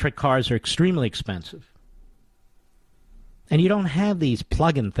 Electric cars are extremely expensive. And you don't have these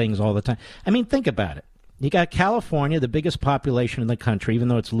plug-in things all the time. I mean, think about it. You got California, the biggest population in the country, even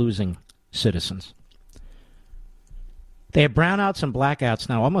though it's losing citizens. They have brownouts and blackouts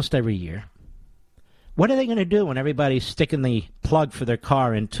now almost every year. What are they going to do when everybody's sticking the plug for their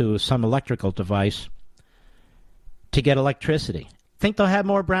car into some electrical device to get electricity? Think they'll have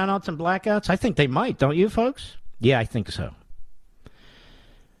more brownouts and blackouts? I think they might, don't you, folks? Yeah, I think so.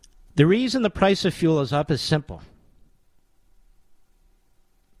 The reason the price of fuel is up is simple.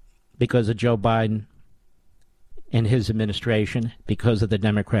 Because of Joe Biden and his administration, because of the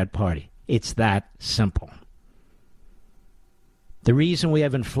Democrat Party. It's that simple. The reason we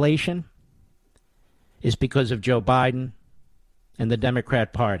have inflation is because of Joe Biden and the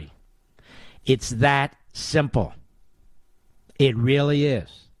Democrat Party. It's that simple. It really is.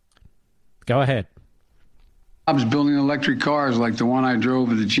 Go ahead. I was building electric cars like the one I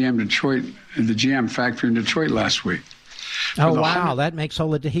drove at the GM factory in Detroit last week. Oh, wow, that makes all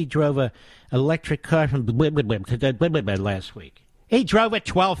the... He drove an electric car from last week. He drove it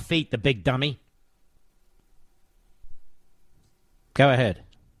 12 feet, the big dummy. Go ahead.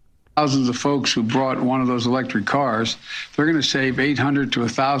 Thousands of folks who brought one of those electric cars, they're going to save $800 to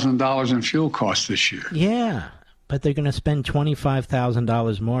 $1,000 in fuel costs this year. Yeah, but they're going to spend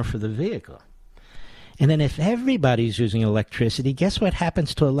 $25,000 more for the vehicle. And then if everybody's using electricity, guess what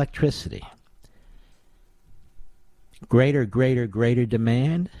happens to electricity? Greater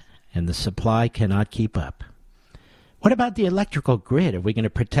demand, and the supply cannot keep up. What about the electrical grid? Are we going to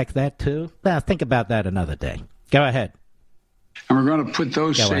protect that too? Well, think about that another day. Go ahead. And we're going to put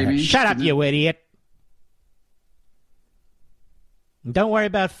those savings... Shut up, you idiot. Don't worry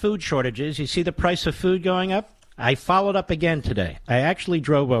about food shortages. You see the price of food going up? I followed up again today. I actually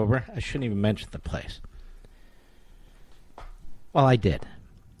drove over. I shouldn't even mention the place. Well, I did.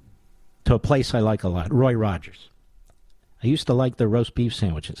 To a place I like a lot, Roy Rogers. I used to like the roast beef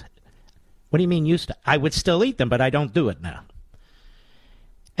sandwiches. What do you mean used to? I would still eat them, but I don't do it now.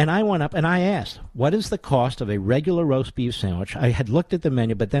 And I went up and I asked, what is the cost of a regular roast beef sandwich? I had looked at the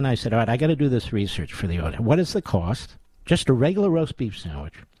menu, but then I said, all right, I got to do this research for the audience. What is the cost? Just a regular roast beef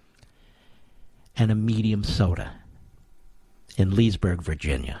sandwich and a medium soda in Leesburg,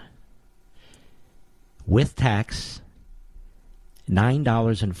 Virginia. With tax,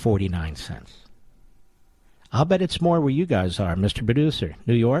 $9.49. I'll bet it's more where you guys are, Mr. Producer.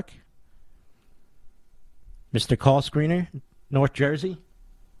 New York? Mr. Call Screener? North Jersey?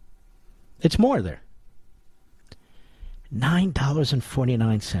 It's more there.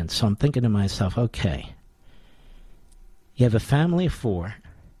 $9.49. So I'm thinking to myself, okay, you have a family of four.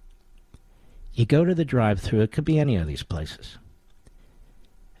 You go to the drive-thru. It could be any of these places.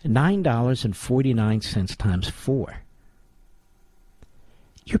 $9.49 times 4.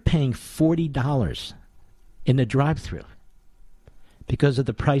 You're paying $40 in the drive-thru because of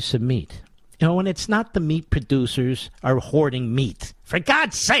the price of meat. You know, and it's not the meat producers are hoarding meat. For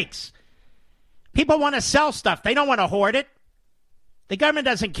God's sakes! People want to sell stuff. They don't want to hoard it. The government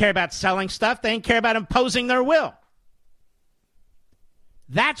doesn't care about selling stuff. They don't care about imposing their will.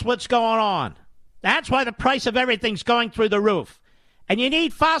 That's what's going on. That's why the price of everything's going through the roof. And you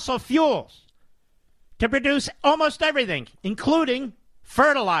need fossil fuels to produce almost everything, including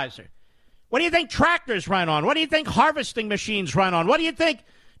fertilizer. What do you think tractors run on? What do you think harvesting machines run on? What do you think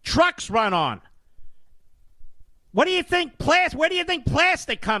trucks run on? What do you think where do you think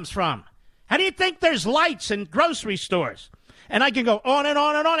plastic comes from? How do you think there's lights in grocery stores? And I can go on and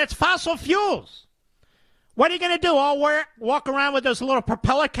on and on. It's fossil fuels. What are you going to do? Walk around with those little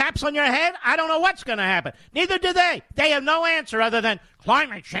propeller caps on your head? I don't know what's going to happen. Neither do they. They have no answer other than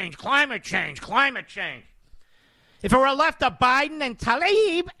climate change, climate change, climate change. If it were left to Biden and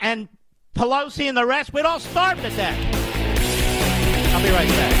Tlaib and Pelosi and the rest, we'd all starve to death. I'll be right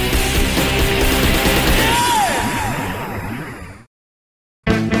back.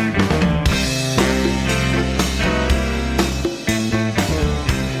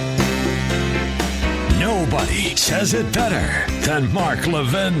 Nobody says it better than Mark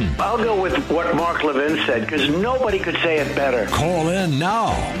Levin. I'll go with what Mark Levin said, because nobody could say it better. Call in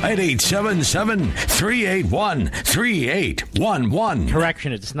now at 877-381-3811.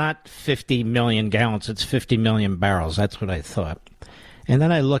 Correction, it's not 50 million gallons, it's 50 million barrels. That's what I thought. And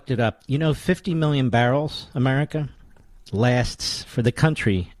then I looked it up. 50 million barrels, America, lasts for the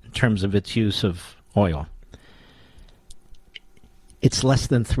country in terms of its use of oil. It's less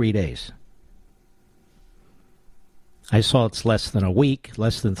than 3 days. I saw it's less than a week,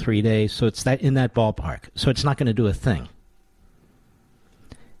 less than 3 days, so it's in that ballpark. So it's not going to do a thing.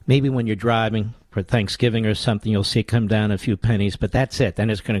 Maybe when you're driving for Thanksgiving or something, you'll see it come down a few pennies, but that's it. Then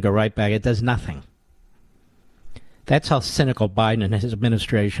it's going to go right back. It does nothing. That's how cynical Biden and his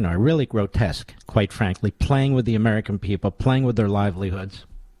administration are. Really grotesque, quite frankly, playing with the American people, playing with their livelihoods.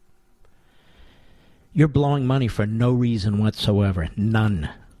 You're blowing money for no reason whatsoever. None.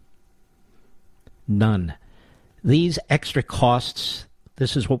 These extra costs,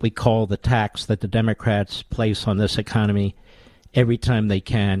 this is what we call the tax that the Democrats place on this economy every time they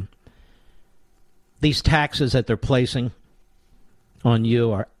can. These taxes that they're placing on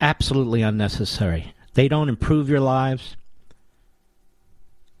you are absolutely unnecessary. They don't improve your lives.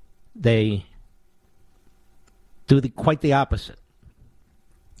 They do quite the opposite.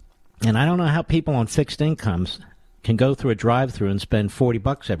 And I don't know how people on fixed incomes can go through a drive-thru and spend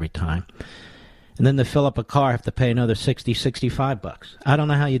 $40 every time. And then to fill up a car, have to pay another $60, $65. I don't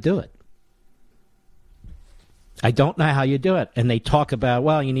know how you do it. I don't know how you do it. And they talk about,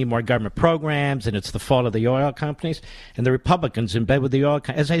 well, you need more government programs, and it's the fault of the oil companies. And the Republicans in bed with the oil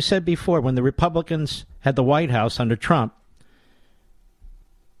companies. As I said before, when the Republicans had the White House under Trump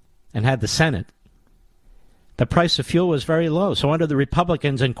and had the Senate, the price of fuel was very low. So under the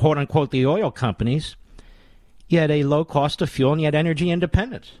Republicans and, quote-unquote, the oil companies, you had a low cost of fuel and you had energy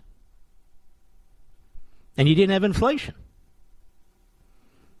independence. And you didn't have inflation.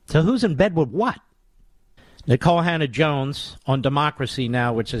 So who's in bed with what? Nicole Hannah-Jones on Democracy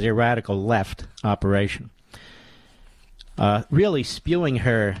Now!, which is a radical left operation, really spewing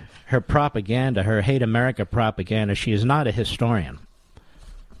her propaganda, her hate America propaganda. She is not a historian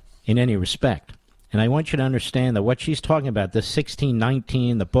in any respect. And I want you to understand that what she's talking about, this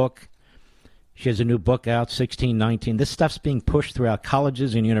 1619, the book, she has a new book out, 1619. This stuff's being pushed throughout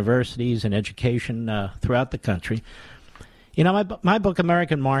colleges and universities and education throughout the country. My book,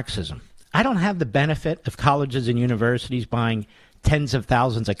 American Marxism, I don't have the benefit of colleges and universities buying tens of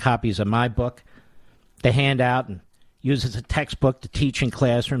thousands of copies of my book to hand out and use as a textbook to teach in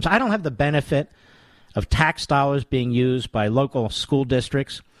classrooms. I don't have the benefit of tax dollars being used by local school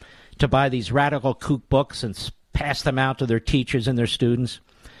districts to buy these radical kook books and pass them out to their teachers and their students.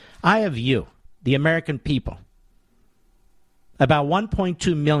 I have you, the American people. About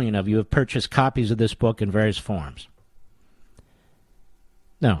 1.2 million of you have purchased copies of this book in various forms.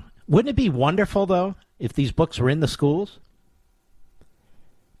 Now, wouldn't it be wonderful, though, if these books were in the schools?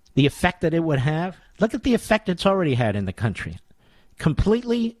 The effect that it would have? Look at the effect it's already had in the country.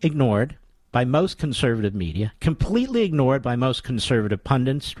 Completely ignored by most conservative media, completely ignored by most conservative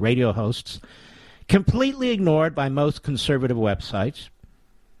pundits, radio hosts, completely ignored by most conservative websites,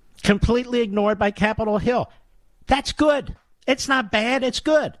 completely ignored by Capitol Hill. That's good. It's not bad. It's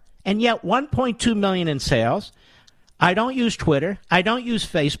good. And yet 1.2 million in sales. I don't use Twitter. I don't use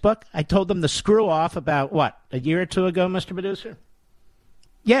Facebook. I told them to screw off about, what, a year or two ago, Mr. Producer?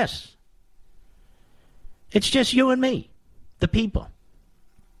 Yes. It's just you and me, the people.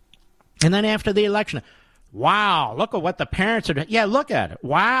 And then after the election, wow, look at what the parents are doing. Yeah, look at it.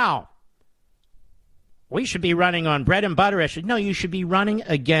 Wow. We should be running on bread and butter issues. No, you should be running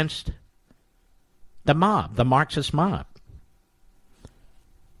against the mob, the Marxist mob.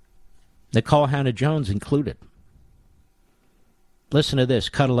 Nicole Hannah-Jones included. Listen to this.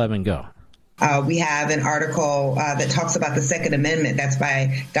 Cut 11, go. We have an article that talks about the Second Amendment. That's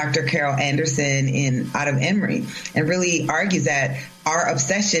by Dr. Carol Anderson out of Emory, and really argues that our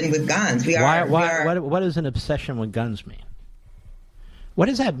obsession with guns. What does an obsession with guns mean? What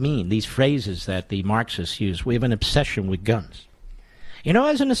does that mean, these phrases that the Marxists use? We have an obsession with guns. You know,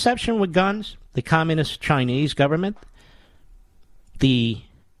 as an obsession with guns, the Communist Chinese government, the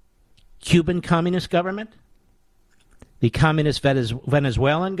Cuban Communist government, the Communist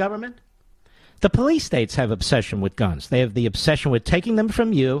Venezuelan government, the police states have obsession with guns. They have the obsession with taking them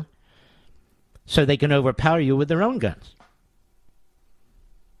from you so they can overpower you with their own guns.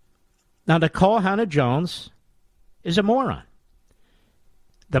 Now, Nikole Hannah-Jones is a moron.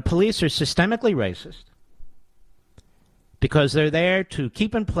 The police are systemically racist because they're there to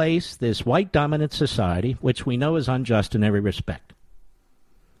keep in place this white dominant society, which we know is unjust in every respect.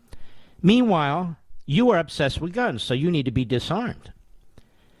 Meanwhile, you are obsessed with guns, so you need to be disarmed.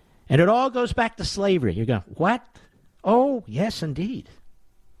 And it all goes back to slavery. You go, what? Oh, yes, indeed.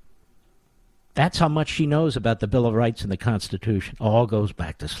 That's how much she knows about the Bill of Rights and the Constitution. All goes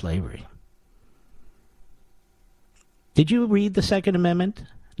back to slavery. Did you read the Second Amendment,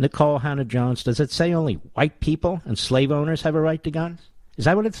 Nikole Hannah-Jones? Does it say only white people and slave owners have a right to guns? Is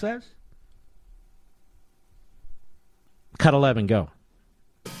that what it says? Cut 11, go.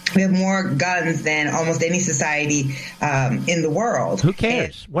 We have more guns than almost any society in the world. Who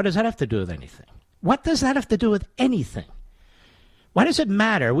cares? What does that have to do with anything? What does that have to do with anything? Why does it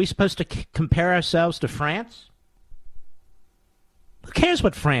matter? Are we supposed to compare ourselves to France? Who cares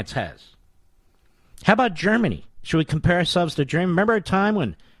what France has? How about Germany? Should we compare ourselves to Germany? Remember a time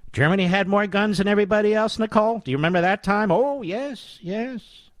when Germany had more guns than everybody else, Nikole? Do you remember that time? Oh, yes, yes.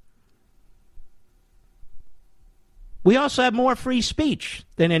 We also have more free speech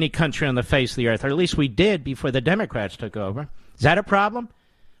than any country on the face of the earth, or at least we did before the Democrats took over. Is that a problem?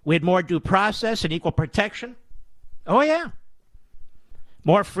 We had more due process and equal protection? Oh, yeah.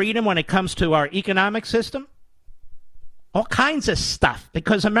 More freedom when it comes to our economic system? All kinds of stuff,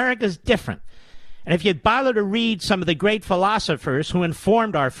 because America's different. And if you'd bother to read some of the great philosophers who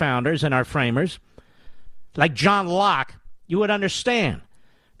informed our founders and our framers, like John Locke, you would understand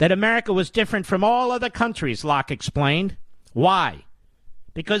that America was different from all other countries, Locke explained. Why?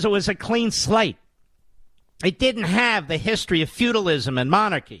 Because it was a clean slate. It didn't have the history of feudalism and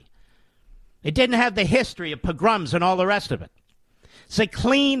monarchy. It didn't have the history of pogroms and all the rest of it. It's a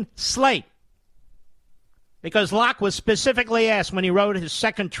clean slate. Because Locke was specifically asked when he wrote his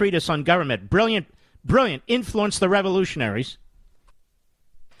second treatise on government, brilliant, influenced the revolutionaries.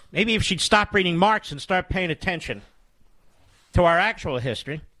 Maybe if she'd stop reading Marx and start paying attention to our actual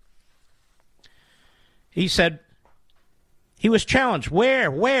history. He said, he was challenged,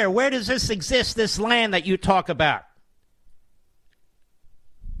 where does this exist, this land that you talk about?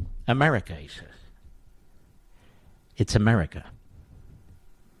 America, he says. It's America.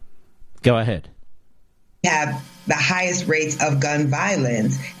 Go ahead. Have the highest rates of gun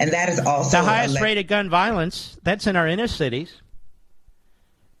violence, and that is also the highest rate of gun violence. That's in our inner cities.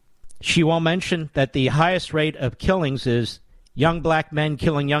 She won't mention that the highest rate of killings is young black men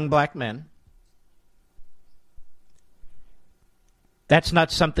killing young black men. That's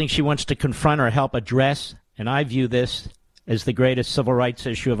not something she wants to confront or help address, and I view this as the greatest civil rights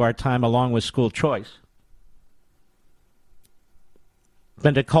issue of our time, along with school choice.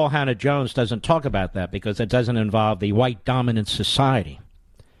 But Nikole Hannah-Jones doesn't talk about that because it doesn't involve the white dominant society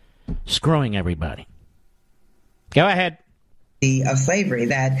screwing everybody. Go ahead. Of slavery,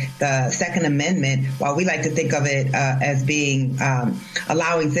 that the Second Amendment, while we like to think of it as being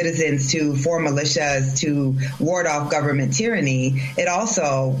allowing citizens to form militias to ward off government tyranny, it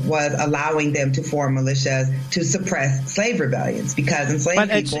also was allowing them to form militias to suppress slave rebellions, because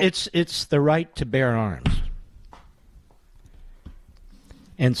enslaved people... But it's the right to bear arms.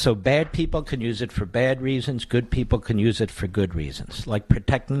 And so bad people can use it for bad reasons, good people can use it for good reasons, like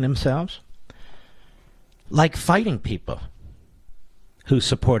protecting themselves, like fighting people who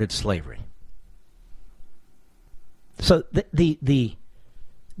supported slavery. So the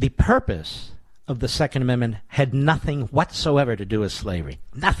purpose of the Second Amendment had nothing whatsoever to do with slavery.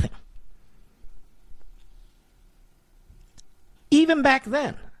 Nothing. Even back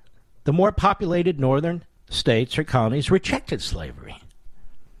then, the more populated northern states or colonies rejected slavery.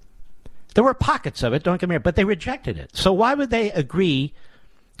 There were pockets of it, don't get me wrong, but they rejected it. So why would they agree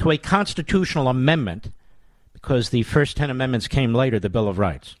to a constitutional amendment? Because the first 10 amendments came later, the Bill of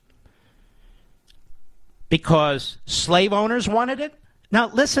Rights. Because slave owners wanted it? Now,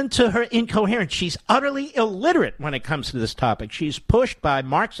 listen to her incoherence. She's utterly illiterate when it comes to this topic. She's pushed by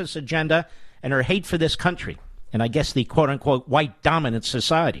Marxist agenda and her hate for this country, and I guess the quote-unquote white dominant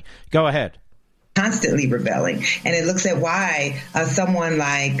society. Go ahead. constantly rebelling. And it looks at why someone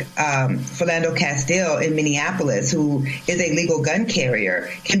like Philando Castile in Minneapolis, who is a legal gun carrier,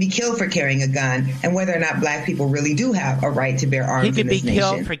 can be killed for carrying a gun, and whether or not black people really do have a right to bear arms in this nation. He could be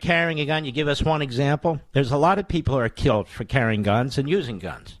killed for carrying a gun. You give us one example. There's a lot of people who are killed for carrying guns and using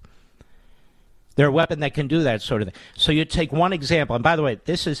guns. They're a weapon that can do that sort of thing. So you take one example, and by the way,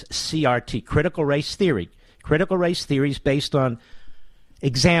 this is CRT, critical race theory. Critical race theory is based on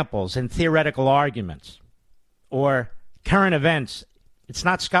examples and theoretical arguments or current events. It's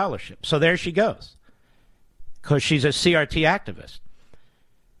not scholarship. So there she goes, because she's a CRT activist.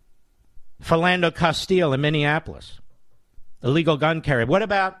 Philando Castile in Minneapolis, illegal gun carrier. What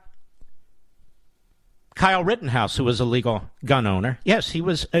about Kyle Rittenhouse, who was a legal gun owner? Yes, he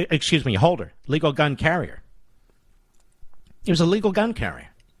was, holder, legal gun carrier. He was a legal gun carrier,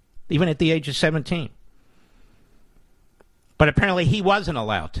 even at the age of 17. But apparently he wasn't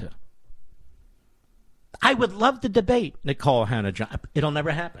allowed to. I would love to debate Nikole Hannah-Jones. It'll never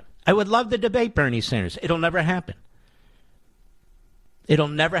happen. I would love to debate Bernie Sanders. It'll never happen. It'll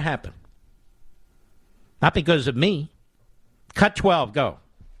never happen. Not because of me. Cut 12, go.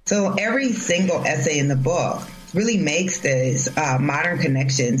 So every single essay in the book really makes this modern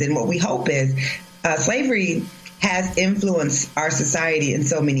connections. And what we hope is slavery has influenced our society in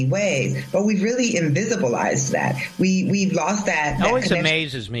so many ways, but we've really invisibilized that. We've lost that. It always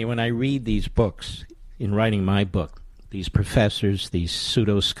amazes me when I read these books, in writing my book, these professors, these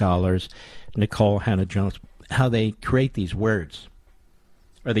pseudo-scholars, Nikole Hannah-Jones, how they create these words,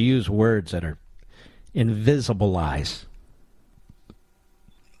 or they use words that are invisibilized.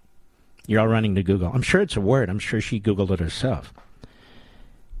 You're all running to Google. I'm sure it's a word. I'm sure she Googled it herself.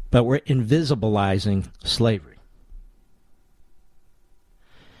 But we're invisibilizing slavery.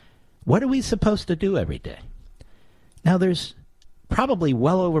 What are we supposed to do every day? Now, there's probably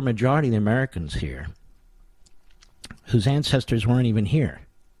well over a majority of the Americans here whose ancestors weren't even here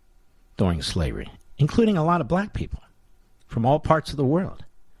during slavery, including a lot of black people from all parts of the world,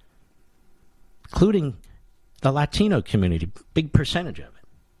 including the Latino community, big percentage of it.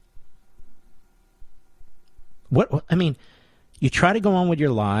 You try to go on with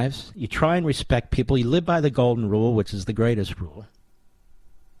your lives, you try and respect people, you live by the golden rule, which is the greatest rule.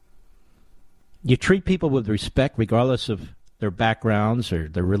 You treat people with respect regardless of their backgrounds or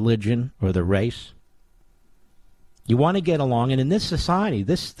their religion or their race. You want to get along, and in this society,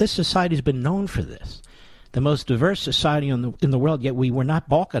 this society has been known for this. The most diverse society in the world, yet we were not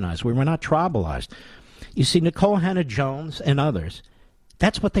balkanized, we were not tribalized. You see, Nikole Hannah-Jones and others,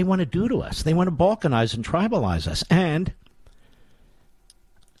 that's what they want to do to us. They want to balkanize and tribalize us and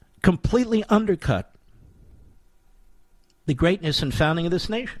completely undercut the greatness and founding of this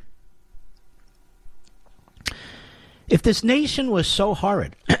nation. If this nation was so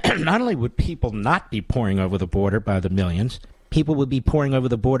horrid, not only would people not be pouring over the border by the millions, people would be pouring over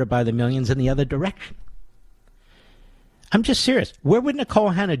the border by the millions in the other direction. I'm just serious. Where would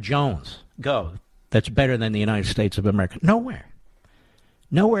Nikole Hannah-Jones go that's better than the United States of America? Nowhere.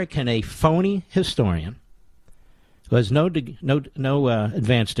 Nowhere can a phony historian who has no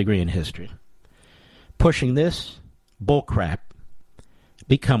advanced degree in history, pushing this bullcrap,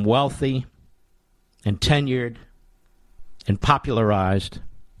 become wealthy and tenured and popularized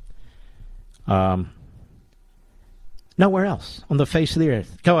nowhere else on the face of the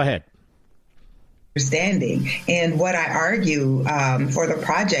earth. Go ahead. Understanding. And what I argue for the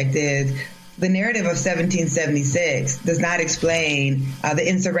project is the narrative of 1776 does not explain the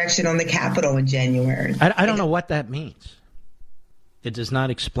insurrection on the Capitol in January. I don't know what that means. It does not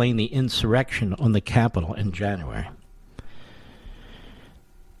explain the insurrection on the Capitol in January.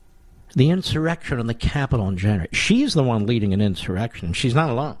 The insurrection on the Capitol in January. She's the one leading an insurrection. She's not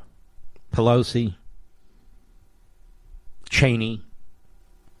alone. Pelosi, Cheney,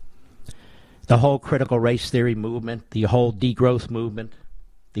 the whole critical race theory movement, the whole degrowth movement,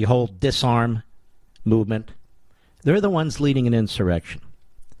 the whole disarm movement. They're the ones leading an insurrection.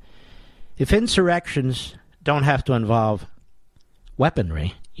 If insurrections don't have to involve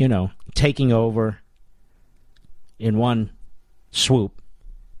weaponry, taking over in one swoop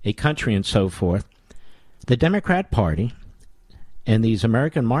a country and so forth, the Democrat Party and these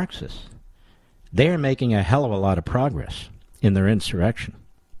American Marxists, they are making a hell of a lot of progress in their insurrection.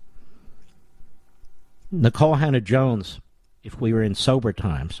 Nikole Hannah-Jones, if we were in sober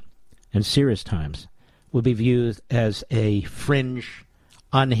times and serious times, would be viewed as a fringe,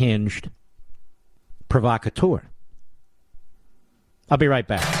 unhinged provocateur. I'll be right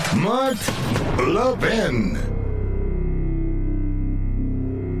back. Mark Levin.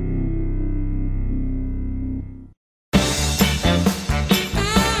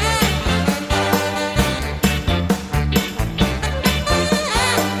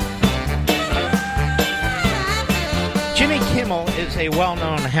 a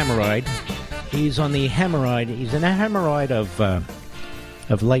well-known hemorrhoid. He's on the hemorrhoid. He's in a hemorrhoid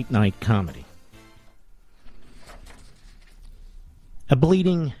of late-night comedy. A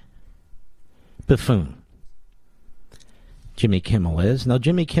bleeding buffoon. Jimmy Kimmel is. Now,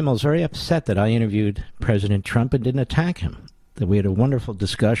 Jimmy Kimmel's very upset that I interviewed President Trump and didn't attack him. That we had a wonderful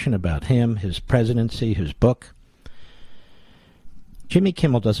discussion about him, his presidency, his book. Jimmy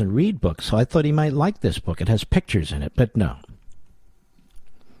Kimmel doesn't read books, so I thought he might like this book. It has pictures in it, but no.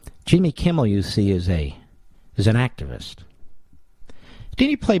 Jimmy Kimmel, you see, is an activist. Didn't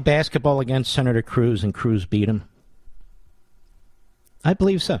he play basketball against Senator Cruz and Cruz beat him? I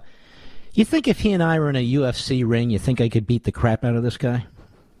believe so. You think if he and I were in a UFC ring, you think I could beat the crap out of this guy?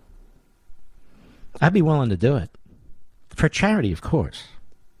 I'd be willing to do it. For charity, of course.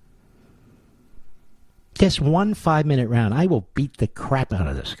 Just 1 5-minute round, I will beat the crap out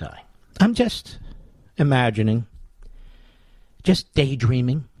of this guy. I'm just imagining, just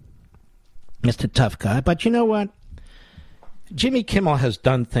daydreaming, Mr. Tough Guy. But you know what? Jimmy Kimmel has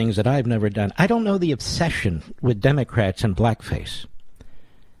done things that I've never done. I don't know the obsession with Democrats and blackface.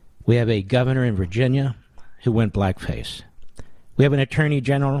 We have a governor in Virginia who went blackface. We have an attorney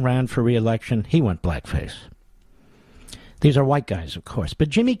general ran for re-election. He went blackface. These are white guys, of course. But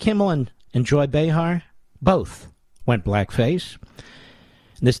Jimmy Kimmel and Joy Behar both went blackface.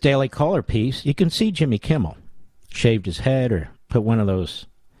 In this Daily Caller piece, you can see Jimmy Kimmel shaved his head or put one of those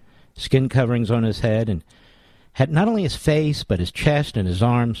skin coverings on his head and had not only his face, but his chest and his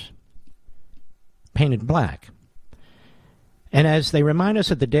arms painted black. And as they remind us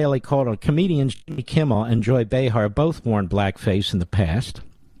at the Daily Caller, comedians Jimmy Kimmel and Joy Behar both worn blackface in the past.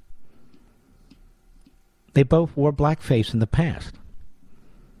 They both wore blackface in the past.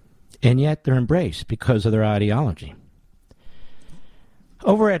 And yet they're embraced because of their ideology.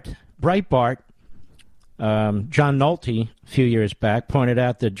 Over at Breitbart, John Nolte, a few years back, pointed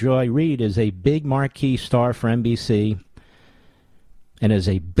out that Joy Reid is a big marquee star for NBC and is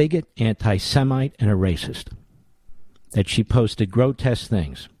a bigot, anti-Semite, and a racist. That she posted grotesque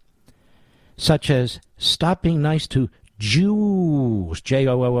things, such as stop being nice to Jews,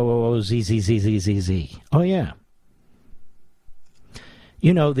 J-O-O-O-O-Z-Z-Z-Z-Z-Z. Oh, yeah.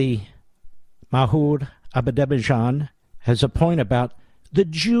 You know, the Mahoud Ahmadinejad has a point about the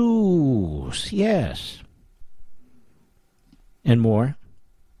Jews, yes. And more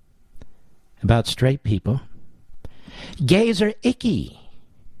about straight people. Gays are icky.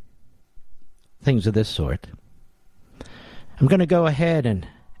 Things of this sort. I'm going to go ahead and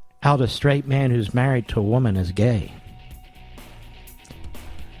out a straight man who's married to a woman as gay.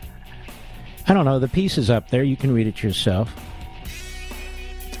 I don't know, the piece is up there. You can read it yourself.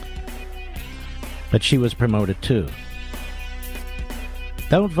 But she was promoted too.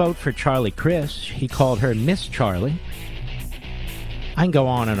 Don't vote for Charlie Crist. He called her Miss Charlie. I can go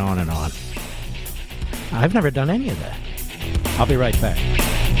on and on and on. I've never done any of that. I'll be right back.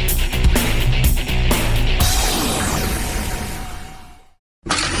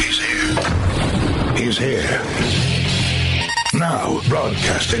 He's here. Now,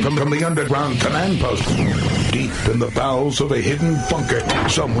 broadcasting from the underground command post, deep in the bowels of a hidden bunker,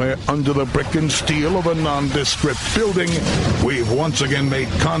 somewhere under the brick and steel of a nondescript building, we've once again made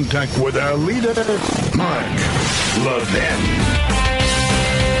contact with our leader, Mark Levin.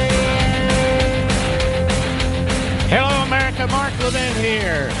 Hello, America. Mark Levin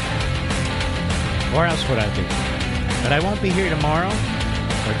here. Where else would I be? But I won't be here tomorrow,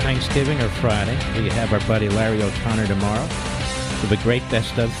 or Thanksgiving, or Friday. We have our buddy Larry O'Connor tomorrow. We have a great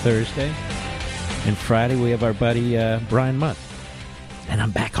Best of Thursday. And Friday, we have our buddy Brian Mudd. And I'm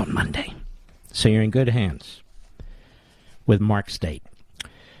back on Monday. So you're in good hands with Mark State.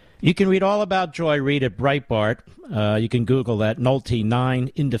 You can read all about Joy Reid at Breitbart. You can Google that. Nolte,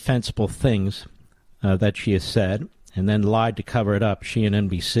 9 indefensible things that she has said, and then lied to cover it up, she and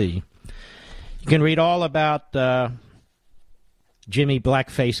NBC. You can read all about Jimmy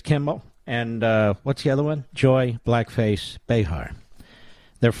Blackface Kimmel and what's the other one? Joy Blackface Behar.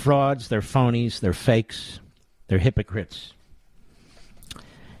 They're frauds, they're phonies, they're fakes, they're hypocrites.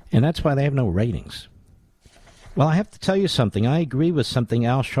 And that's why they have no ratings. Well, I have to tell you something. I agree with something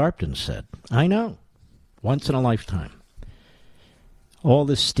Al Sharpton said. I know. Once in a lifetime. All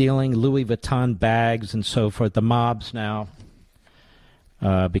this stealing, Louis Vuitton bags and so forth, the mobs now,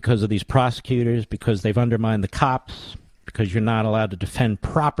 because of these prosecutors, because they've undermined the cops, because you're not allowed to defend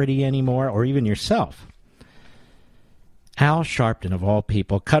property anymore, or even yourself. Al Sharpton, of all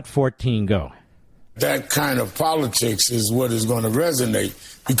people, cut 14, go. that kind of politics is what is going to resonate.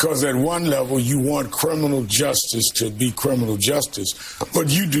 Because at one level, you want criminal justice to be criminal justice, but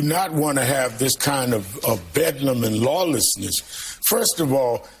you do not want to have this kind of bedlam and lawlessness. First of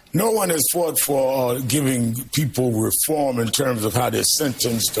all, no one has fought for giving people reform in terms of how they're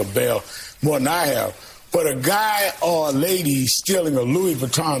sentenced to bail more than I have. But a guy or a lady stealing a Louis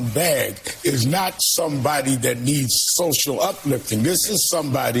Vuitton bag is not somebody that needs social uplifting. This is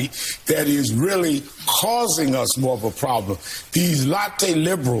somebody that is really causing us more of a problem. These latte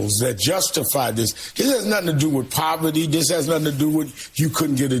liberals that justify this has nothing to do with poverty. This has nothing to do with you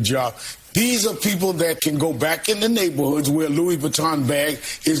couldn't get a job. These are people that can go back in the neighborhoods where Louis Vuitton bag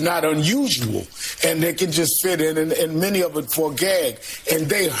is not unusual, and they can just fit in, and many of it for a gag. And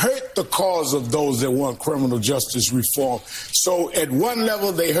they hurt the cause of those that want criminal justice reform. So at one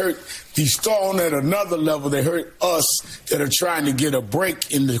level, they hurt the Stone. At another level, they hurt us that are trying to get a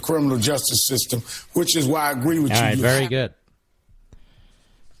break in the criminal justice system, which is why I agree with you. All right, very good.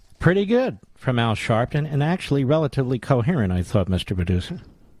 Pretty good from Al Sharpton, and actually relatively coherent, I thought, Mr. Medusa.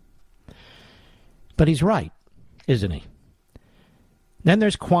 But he's right, isn't he? Then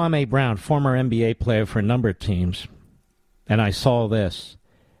there's Kwame Brown, former NBA player for a number of teams. And I saw this,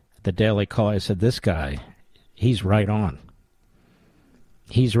 the Daily Call. I said, this guy, he's right on.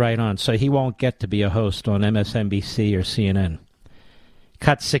 He's right on. So he won't get to be a host on MSNBC or CNN.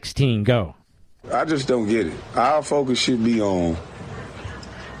 Cut 16, go. I just don't get it. Our focus should be on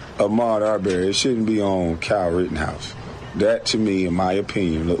Ahmaud Arbery. It shouldn't be on Kyle Rittenhouse. That, to me, in my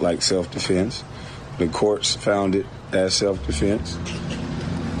opinion, looked like self-defense. The courts found it as self-defense.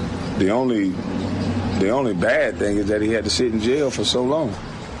 The only bad thing is that he had to sit in jail for so long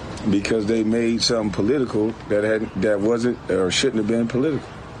because they made something political that wasn't or shouldn't have been political.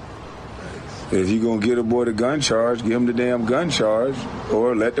 If you're going to get a boy the gun charge, give him the damn gun charge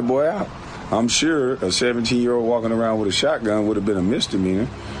or let the boy out. I'm sure a 17-year-old walking around with a shotgun would have been a misdemeanor,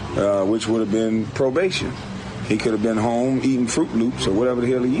 which would have been probation. He could have been home eating Fruit Loops or whatever the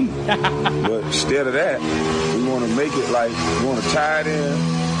hell he eat. But instead of that, we want to make it like, we want to tie it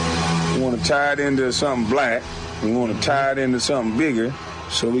in. We want to tie it into something black. We want to tie it into something bigger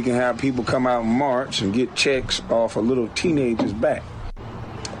so we can have people come out and march and get checks off a little teenager's back.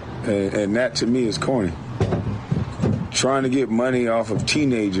 And that, to me, is corny. Trying to get money off of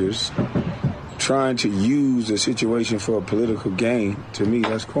teenagers, trying to use the situation for a political gain, to me,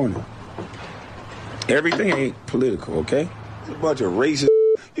 that's corny. Everything ain't political, okay? It's a bunch of racist.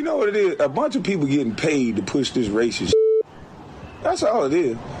 You know what it is? A bunch of people getting paid to push this racist. That's all it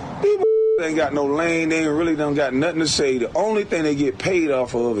is. These ain't got no lane. They really don't got nothing to say. The only thing they get paid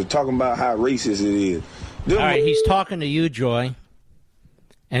off of is talking about how racist it is. All right, he's talking to you, Joy.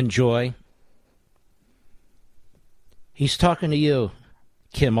 And Joy. He's talking to you,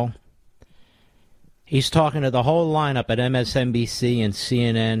 Kimmel. He's talking to the whole lineup at MSNBC and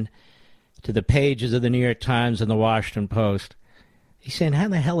CNN, to the pages of the New York Times and the Washington Post. He's saying, how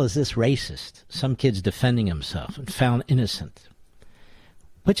the hell is this racist? Some kid's defending himself and found innocent.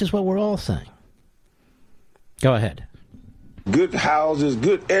 Which is what we're all saying. Go ahead. Good houses,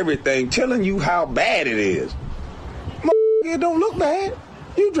 good everything, telling you how bad it is. It don't look bad.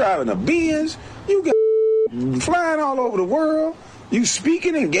 You driving a Benz. You got flying all over the world. You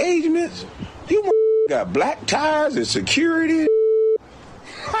speaking engagements. You got black tires and security.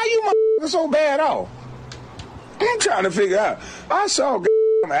 How you so bad off? I'm trying to figure out. I saw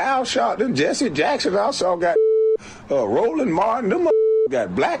Al Sharpton, Jesse Jackson. I saw Roland Martin. Them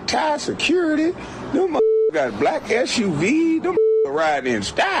got black tie security. Them got black SUV. Them riding in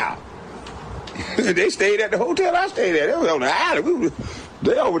style. They stayed at the hotel I stayed at. They was on the island.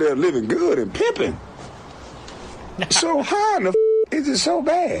 They over there living good and pimping. So how in the is it so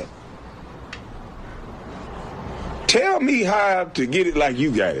bad? Tell me how to get it like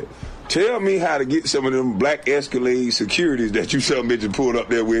you got it. Tell me how to get some of them black Escalade securities that you some bitches pulled up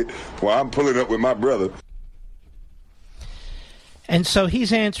there with while I'm pulling up with my brother. And so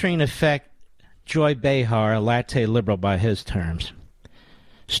he's answering, in effect, Joy Behar, a latte liberal by his terms,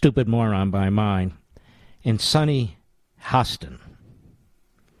 stupid moron by mine, and Sonny Hostin,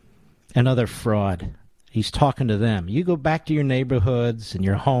 another fraud. He's talking to them. You go back to your neighborhoods and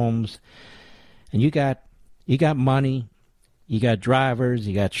your homes, and you got money, you got drivers,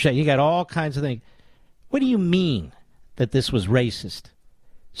 you got all kinds of things. What do you mean that this was racist?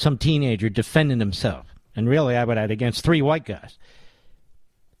 Some teenager defending himself. And really, I would add against 3 white guys.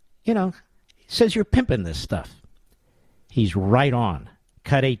 You know, he says you're pimping this stuff. He's right on.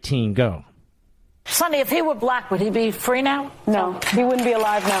 Cut 18, go. Sonny, if he were black, would he be free now? No, he wouldn't be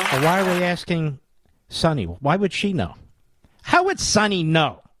alive now. Well, why are we asking Sonny? Why would she know? How would Sonny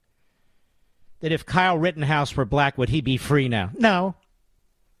know that if Kyle Rittenhouse were black, would he be free now? No.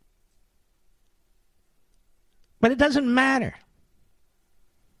 But it doesn't matter.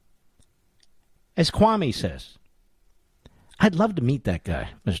 As Kwame says, I'd love to meet that guy,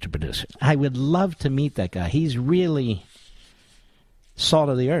 Mr. Producer. I would love to meet that guy. He's really salt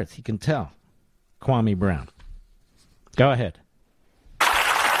of the earth, you can tell. Kwame Brown. Go ahead.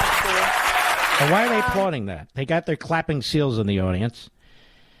 And why are they applauding that? They got their clapping seals in the audience.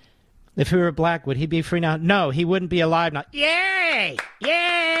 If he were black, would he be free now? No, he wouldn't be alive now. Yay!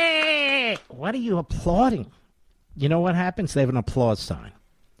 Yay! What are you applauding? You know what happens? They have an applause sign.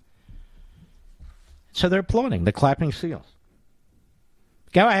 So they're applauding, the clapping seals.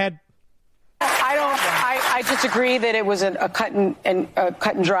 Go ahead. I disagree that it was a cut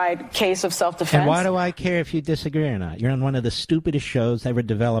and dried case of self-defense. And why do I care if you disagree or not? You're on one of the stupidest shows ever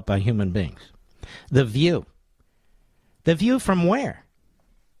developed by human beings. The View. The View from where?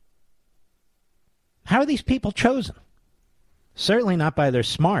 How are these people chosen? Certainly not by their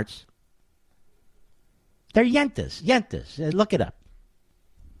smarts. They're yentas. Look it up.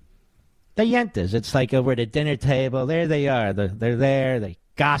 They're yentas. It's like over at a dinner table. There they are. They're there. They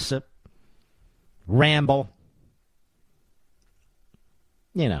gossip. Ramble.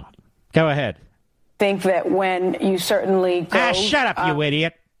 You know. Go ahead. Think that when you certainly go... shut up, you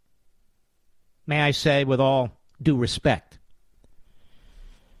idiot. May I say, with all due respect,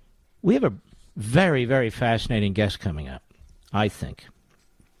 we have a very, very fascinating guest coming up, I think.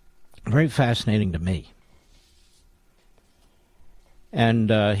 Very fascinating to me. And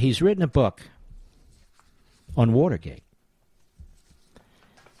he's written a book on Watergate.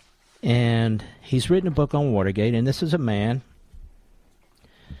 And he's written a book on Watergate, and this is a man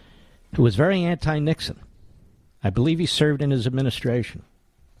who was very anti-Nixon. I believe he served in his administration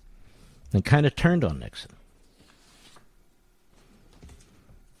and kind of turned on Nixon.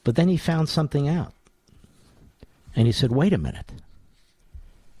 But then he found something out. And he said, wait a minute.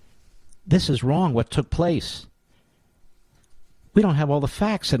 This is wrong, what took place. We don't have all the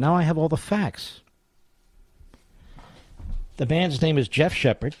facts, and now I have all the facts. The man's name is Jeff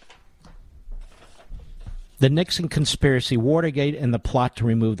Shepard. The Nixon Conspiracy, Watergate, and the Plot to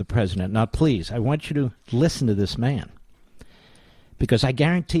Remove the President. Now, please, I want you to listen to this man. Because I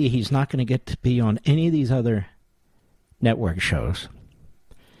guarantee he's not going to get to be on any of these other network shows.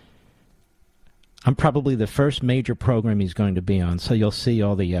 I'm probably the first major program he's going to be on, so you'll see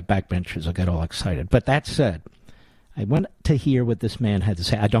all the backbenchers will get all excited. But that said, I want to hear what this man had to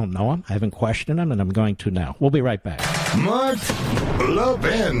say. I don't know him. I haven't questioned him, and I'm going to now. We'll be right back. Mark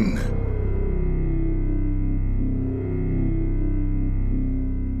Levin.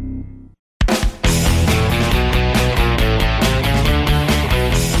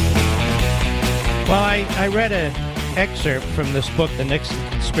 Well, I read an excerpt from this book, The Nixon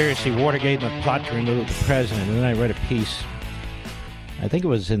Conspiracy, Watergate, and the Plot to Remove the President, and then I read a piece, I think it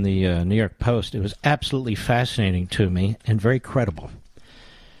was in the New York Post. It was absolutely fascinating to me and very credible.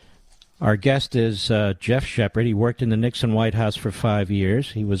 Our guest is Jeff Shepard. He worked in the Nixon White House for 5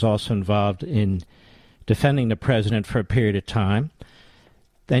 years. He was also involved in defending the president for a period of time.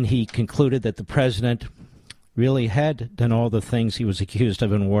 Then he concluded that the president really had done all the things he was accused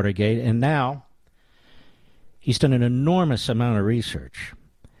of in Watergate, and now he's done an enormous amount of research.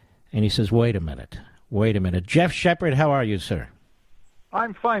 And he says, wait a minute. Jeff Shepard, how are you, sir?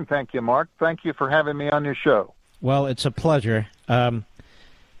 I'm fine, thank you, Mark. Thank you for having me on your show. Well, it's a pleasure.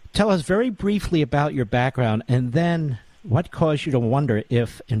 Tell us very briefly about your background, and then what caused you to wonder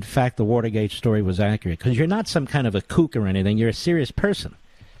if, in fact, the Watergate story was accurate? Because you're not some kind of a kook or anything. You're a serious person.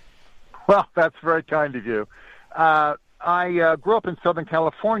 Well, that's very kind of you. I grew up in Southern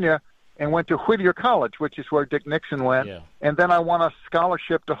California and went to Whittier College, which is where Dick Nixon went. Yeah. And then I won a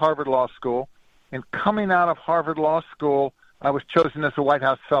scholarship to Harvard Law School. And coming out of Harvard Law School, I was chosen as a White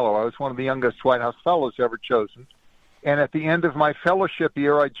House Fellow. I was one of the youngest White House Fellows ever chosen. And at the end of my fellowship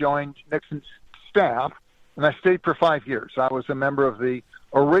year, I joined Nixon's staff, and I stayed for 5 years. I was a member of the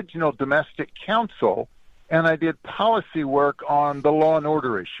original Domestic Council, and I did policy work on the law and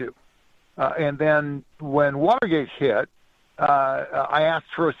order issue. And then when Watergate hit, I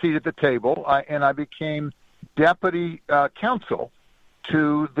asked for a seat at the table, and I became deputy counsel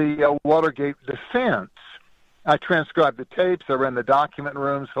to the Watergate defense. I transcribed the tapes, I ran the document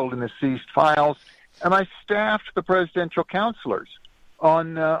rooms holding the seized files, and I staffed the presidential counselors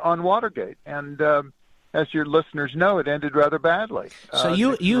on Watergate. And as your listeners know, it ended rather badly. So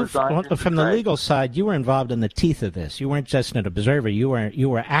you from the legal side, you were involved in the teeth of this. You weren't just an observer. You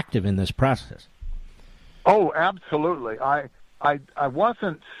were active in this process. Oh, absolutely. I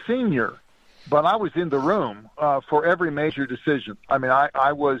wasn't senior but I was in the room for every major decision. I mean,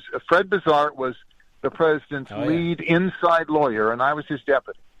 I was Fred Bizarre was the president's lead inside lawyer, and I was his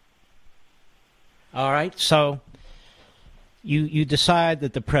deputy. All right, so you decide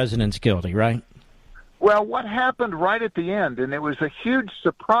that the president's guilty, right? Well, what happened right at the end, and it was a huge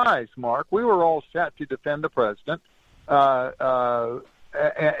surprise, Mark. We were all set to defend the president, and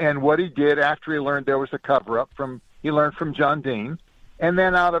what he did after he learned there was a cover-up he learned from John Dean, and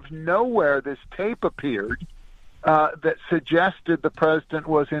then out of nowhere, this tape appeared that suggested the president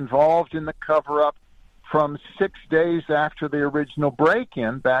was involved in the cover-up from 6 days after the original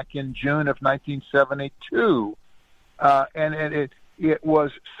break-in back in June of 1972. And it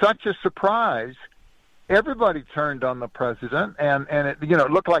was such a surprise. Everybody turned on the president, and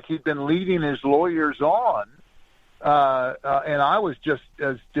it looked like he'd been leading his lawyers on. And I was just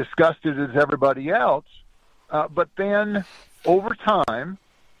as disgusted as everybody else. But then over time,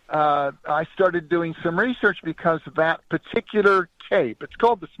 I started doing some research because of that particular tape. It's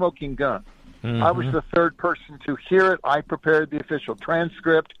called The Smoking Gun. Mm-hmm. I was the third person to hear it. I prepared the official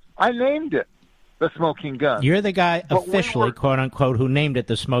transcript. I named it The Smoking Gun. You're the guy officially, quote unquote, who named it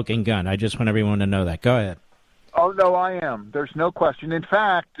The Smoking Gun. I just want everyone to know that. Go ahead. Oh, no, I am. There's no question. In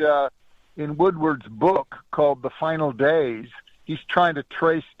fact, in Woodward's book called The Final Days, he's trying to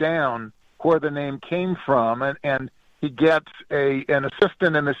trace down where the name came from, and he gets an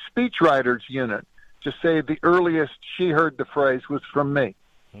assistant in the speechwriters unit to say the earliest she heard the phrase was from me.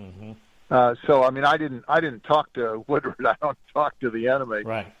 Mm-hmm. So I mean, I didn't talk to Woodward. I don't talk to the enemy.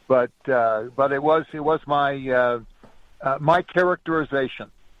 Right. But it was my my characterization,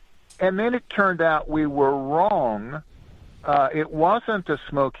 and then it turned out we were wrong. It wasn't a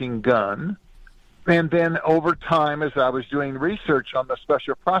smoking gun. And then over time, as I was doing research on the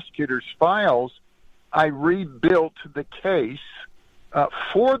special prosecutor's files, I rebuilt the case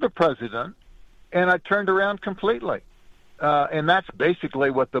for the president, and I turned around completely. And that's basically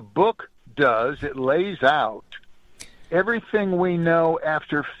what the book does. It lays out everything we know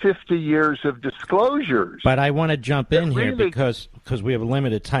after 50 years of disclosures. But I want to jump in here because we have a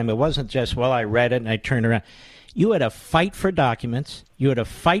limited time. It wasn't just, well, I read it and I turned around. You had a fight for documents. You had a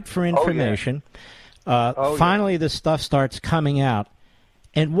fight for information. Finally, this stuff starts coming out.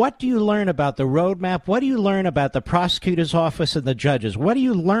 And what do you learn about the roadmap? What do you learn about the prosecutor's office and the judges? What do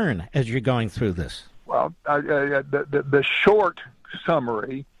you learn as you're going through this? Well, the short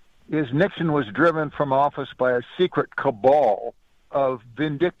summary is Nixon was driven from office by a secret cabal of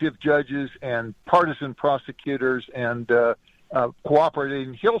vindictive judges and partisan prosecutors and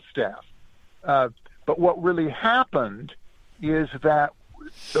cooperating Hill staff. But what really happened is that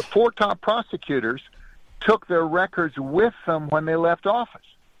the four top prosecutors took their records with them when they left office.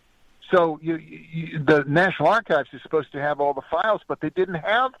 So the National Archives is supposed to have all the files, but they didn't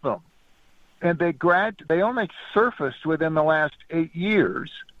have them. And they only surfaced within the last 8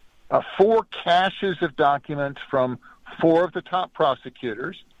 years. 4 caches of documents from 4 of the top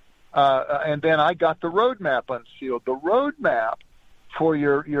prosecutors. And then I got the roadmap unsealed. The roadmap, for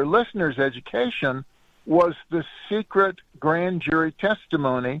your listeners' education, was the secret grand jury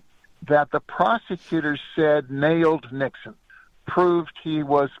testimony that the prosecutors said nailed Nixon, proved he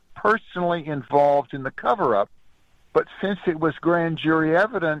was personally involved in the cover-up. But since it was grand jury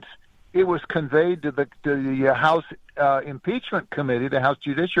evidence, it was conveyed to the House Impeachment Committee, the House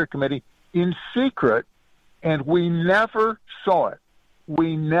Judiciary Committee, in secret, and we never saw it.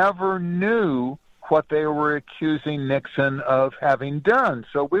 We never knew what they were accusing Nixon of having done.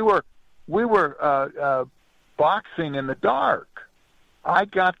 So we were boxing in the dark. I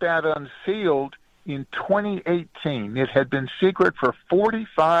got that unsealed in 2018. It had been secret for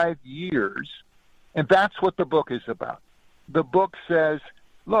 45 years, and that's what the book is about. The book says,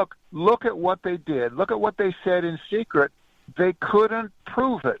 look at what they did. Look at what they said in secret. They couldn't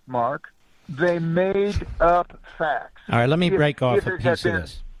prove it, Mark. They made up facts. All right, let me break off a piece of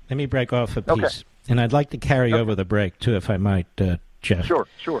this. Let me break off a piece. Okay. And I'd like to carry over the break, too, if I might, Jeff. Sure.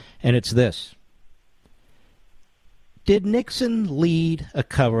 And it's this. Did Nixon lead a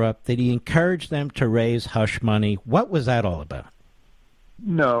cover-up? Did he encourage them to raise hush money? What was that all about?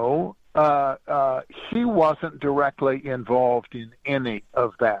 No. He wasn't directly involved in any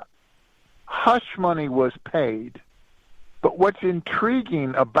of that. Hush money was paid, but what's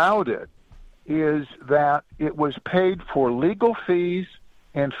intriguing about it is that it was paid for legal fees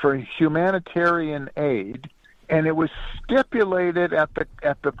and for humanitarian aid, and it was stipulated at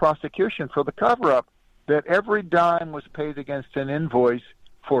the prosecution for the cover-up that every dime was paid against an invoice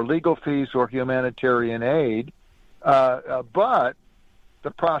for legal fees or humanitarian aid, but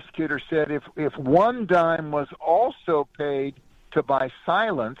the prosecutor said if one dime was also paid to buy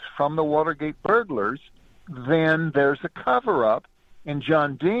silence from the Watergate burglars, then there's a cover-up. And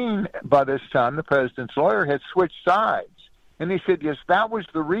John Dean, by this time, the president's lawyer, had switched sides. And he said, yes, that was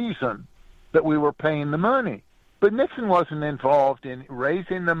the reason that we were paying the money. But Nixon wasn't involved in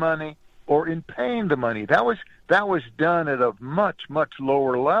raising the money or in paying the money. That was done at a much, much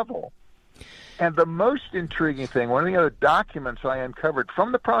lower level. And the most intriguing thing, one of the other documents I uncovered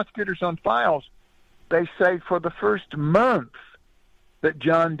from the prosecutors on files, they say for the first month that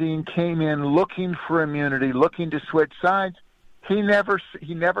John Dean came in looking for immunity, looking to switch sides, he never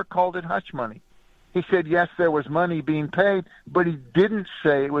called it hush money. He said, yes, there was money being paid, but he didn't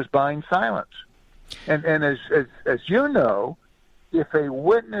say it was buying silence. And as you know, if a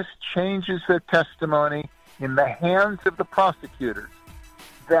witness changes their testimony in the hands of the prosecutors,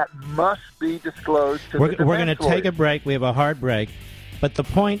 that must be disclosed to the defense We're going to take a break. We have a hard break. But the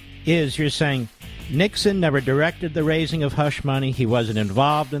point is, you're saying Nixon never directed the raising of hush money. He wasn't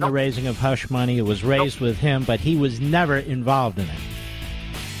involved in the raising of hush money. It was raised with him, but he was never involved in it.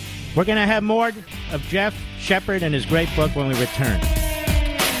 We're going to have more of Jeff Shepard and his great book when we return.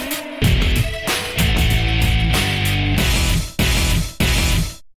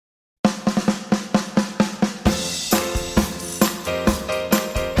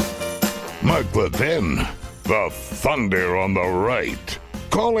 Mark Levin, the Thunder on the right.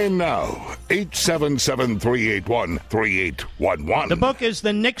 Call in now, 877-381-3811. The book is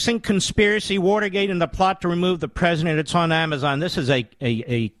The Nixon Conspiracy, Watergate, and the Plot to Remove the President. It's on Amazon. This is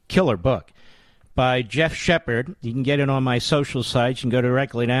a killer book by Jeff Shepard. You can get it on my social sites. You can go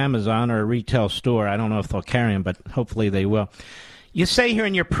directly to Amazon or a retail store. I don't know if they'll carry them, but hopefully they will. You say here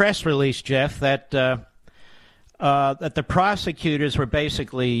in your press release, Jeff, that the prosecutors were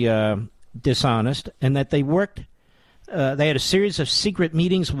basically dishonest and that they worked. They had a series of secret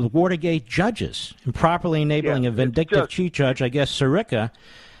meetings with Watergate judges, improperly enabling a vindictive chief judge, I guess Sirica,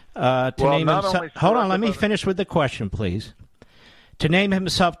 to name himself. Hold on, let me finish with the question, please. To name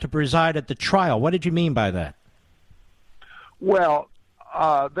himself to preside at the trial. What did you mean by that? Well,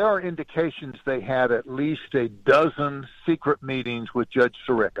 there are indications they had at least a dozen secret meetings with Judge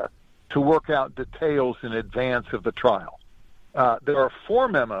Sirica to work out details in advance of the trial. There are 4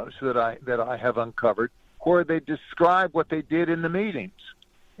 memos that I have uncovered where they describe what they did in the meetings.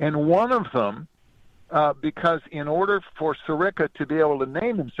 And one of them, because in order for Sirica to be able to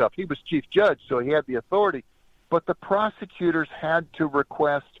name himself, he was chief judge, so he had the authority, but the prosecutors had to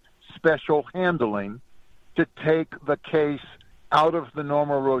request special handling to take the case out of the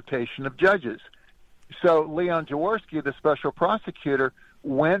normal rotation of judges. So Leon Jaworski, the special prosecutor,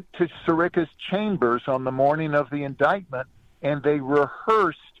 went to Sirica's chambers on the morning of the indictment, and they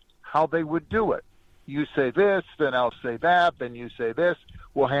rehearsed how they would do it. You say this, then I'll say that, then you say this.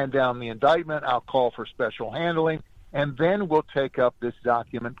 We'll hand down the indictment. I'll call for special handling, and then we'll take up this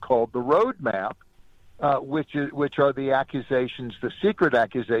document called the roadmap, which are the accusations, the secret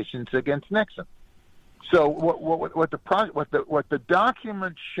accusations against Nixon. So what the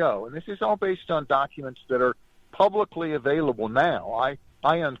documents show, and this is all based on documents that are publicly available now.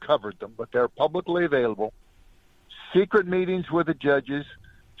 I uncovered them, but they're publicly available. Secret meetings with the judges,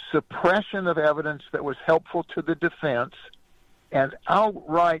 suppression of evidence that was helpful to the defense, and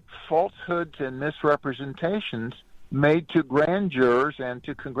outright falsehoods and misrepresentations made to grand jurors and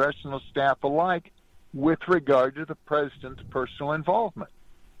to congressional staff alike with regard to the president's personal involvement.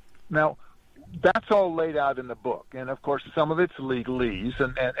 Now, that's all laid out in the book, and of course some of it's legalese,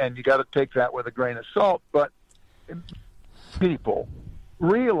 and you got to take that with a grain of salt, but people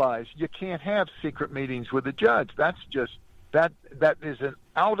realize you can't have secret meetings with a judge. That's just that is an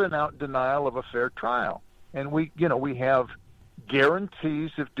out-and-out denial of a fair trial. And we have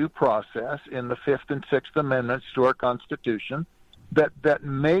guarantees of due process in the 5th and 6th Amendments to our Constitution that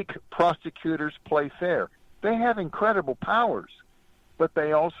make prosecutors play fair. They have incredible powers, but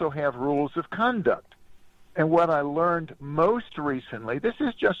they also have rules of conduct. And what I learned most recently, this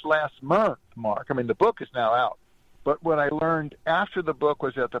is just last month, Mark. I mean, the book is now out. But what I learned after the book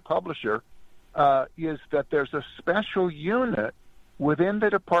was at the publisher is that there's a special unit within the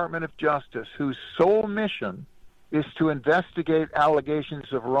Department of Justice whose sole mission is to investigate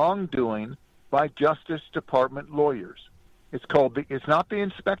allegations of wrongdoing by Justice Department lawyers. It's not the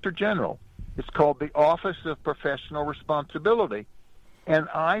Inspector General. It's called the Office of Professional Responsibility. And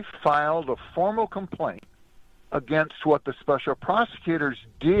I filed a formal complaint against what the special prosecutors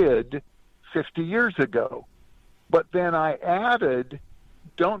did 50 years ago. But then I added,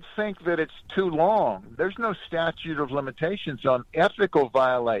 don't think that it's too long. There's no statute of limitations on ethical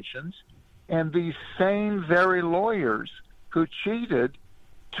violations. And these same very lawyers who cheated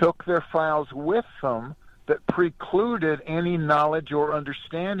took their files with them that precluded any knowledge or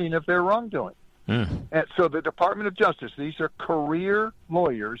understanding of their wrongdoing. And so the Department of Justice, these are career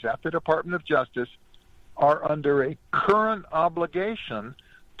lawyers at the Department of Justice, are under a current obligation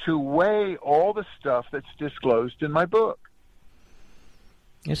to weigh all the stuff that's disclosed in my book.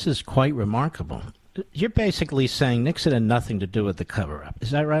 This is quite remarkable. You're basically saying Nixon had nothing to do with the cover-up.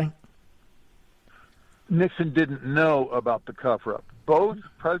 Is that right? Nixon didn't know about the cover-up. Both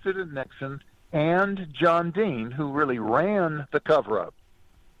President Nixon and John Dean, who really ran the cover-up,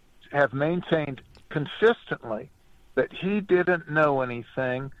 have maintained consistently that he didn't know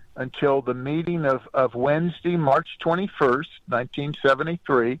anything until the meeting of Wednesday, March 21st,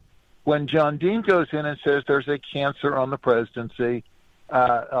 1973, when John Dean goes in and says there's a cancer on the presidency.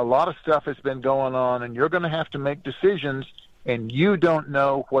 A lot of stuff has been going on, and you're going to have to make decisions, and you don't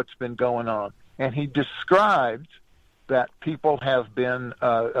know what's been going on. And he described that people have been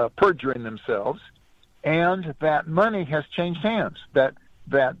perjuring themselves, and that money has changed hands, that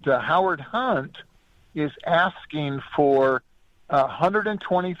Howard Hunt is asking for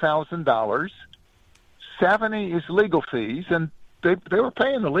 $120,000, $70,000 is legal fees, and they were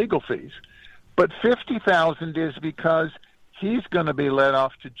paying the legal fees, but $50,000 is because he's going to be let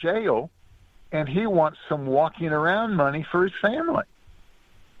off to jail, and he wants some walking around money for his family.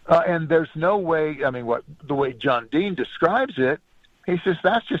 And there's no way, the way John Dean describes it, he says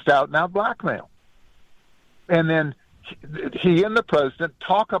that's just out-and-out blackmail. And then he and the president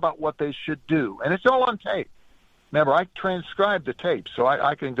talk about what they should do, and it's all on tape. Remember, I transcribed the tape, so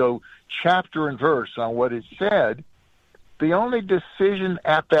I can go chapter and verse on what is said. The only decision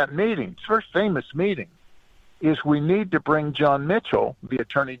at that meeting, it's a very famous meeting, is we need to bring John Mitchell, the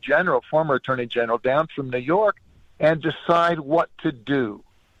Attorney General, former Attorney General, down from New York and decide what to do.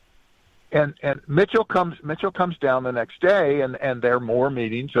 And Mitchell comes down the next day, and there are more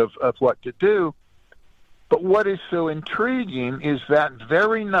meetings of what to do. But what is so intriguing is that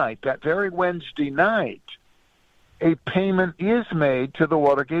very night, that very Wednesday night, a payment is made to the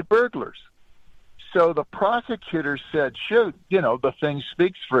Watergate burglars. So the prosecutor said, shoot, the thing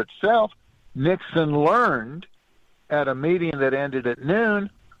speaks for itself. Nixon learned at a meeting that ended at noon,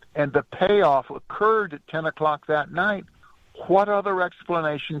 and the payoff occurred at 10 o'clock that night. What other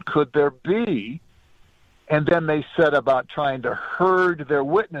explanation could there be? And then they set about trying to herd their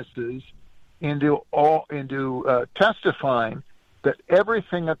witnesses into testifying that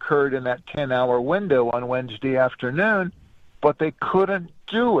everything occurred in that 10-hour window on Wednesday afternoon, but they couldn't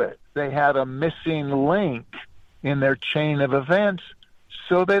do it. They had a missing link in their chain of events,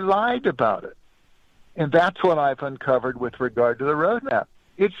 so they lied about it. And that's what I've uncovered with regard to the roadmap.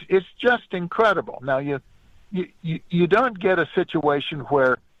 It's just incredible. Now, you don't get a situation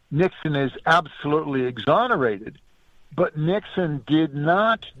where Nixon is absolutely exonerated, but Nixon did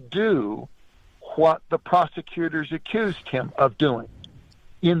not do what the prosecutors accused him of doing.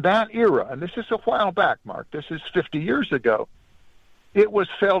 In that era, and this is a while back, Mark, this is 50 years ago, it was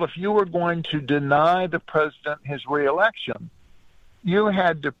felt if you were going to deny the president his reelection, you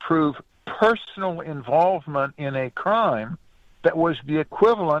had to prove personal involvement in a crime that was the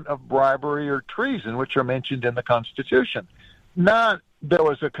equivalent of bribery or treason, which are mentioned in the Constitution. Not there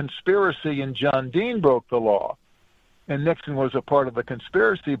was a conspiracy and John Dean broke the law, and Nixon was a part of the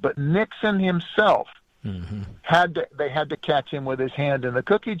conspiracy, but Nixon himself had to catch him with his hand in the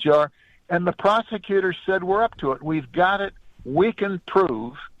cookie jar, and the prosecutor said, we're up to it. We've got it. We can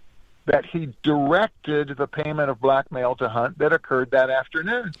prove that he directed the payment of blackmail to Hunt that occurred that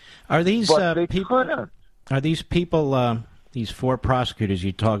afternoon. Are these people? Are these people? These four prosecutors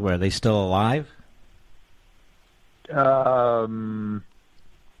you talk about, are they still alive?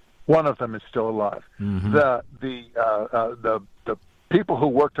 One of them is still alive. Mm-hmm. The people who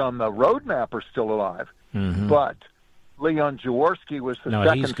worked on the roadmap are still alive, but Leon Jaworski was the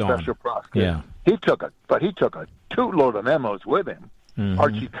second special prosecutor. Yeah. He took a tootload of memos with him. Mm-hmm.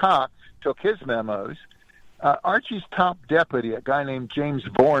 Archie Cox took his memos. Archie's top deputy, a guy named James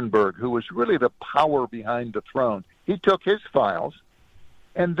Vorenberg, who was really the power behind the throne, he took his files.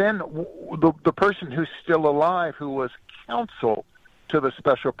 And then the person who's still alive, who was counsel to the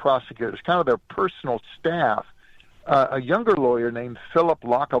special prosecutors, kind of their personal staff, a younger lawyer named Philip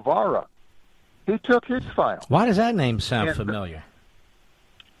Lacavara, he took his file. Why does that name sound familiar?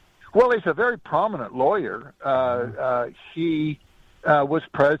 Well, he's a very prominent lawyer. He was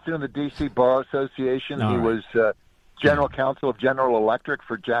president of the D.C. Bar Association. He was general counsel of General Electric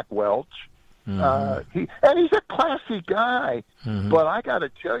for Jack Welch. He's a classy guy. But I got to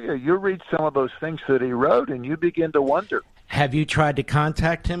tell you, you read some of those things that he wrote, and you begin to wonder. Have you tried to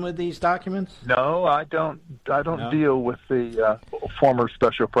contact him with these documents? No, I don't deal with the former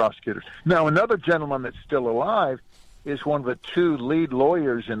special prosecutors. Now, another gentleman that's still alive is one of the two lead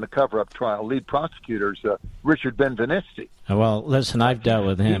lawyers in the cover-up trial, lead prosecutors, Richard Benvenisti. Well, listen, I've dealt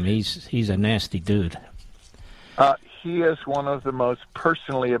with him. He's a nasty dude. He is one of the most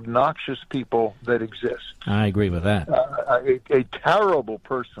personally obnoxious people that exist. I agree with that. A terrible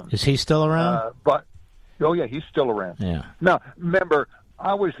person. Is he still around? Oh, yeah, he's still around. Yeah. Now, remember,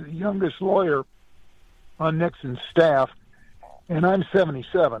 I was the youngest lawyer on Nixon's staff, and I'm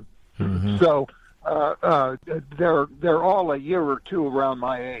 77. Mm-hmm. So they're all a year or two around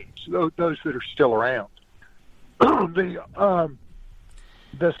my age, those that are still around. I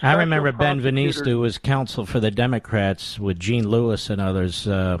remember Benvenisti was counsel for the Democrats with Gene Lewis and others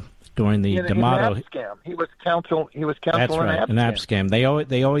during the D'Amato scam. He was counsel. That's right, an app scam.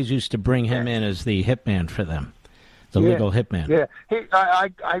 They always used to bring him in as the hitman for them, the legal hitman. Yeah,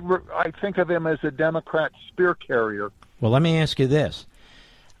 I think of him as a Democrat spear carrier. Well, let me ask you this.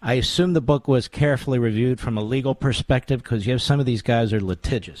 I assume the book was carefully reviewed from a legal perspective because you have some of these guys are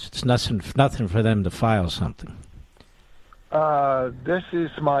litigious. It's nothing for them to file something. This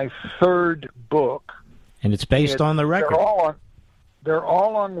is my third book. And it's based on the record. They're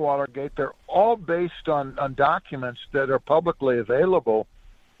all on Watergate. They're all based on documents that are publicly available.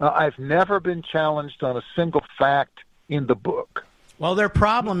 I've never been challenged on a single fact in the book. Well, their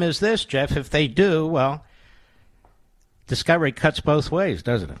problem is this, Jeff. If they do, well, discovery cuts both ways,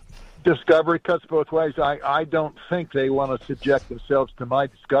 doesn't it? Discovery cuts both ways. I don't think they want to subject themselves to my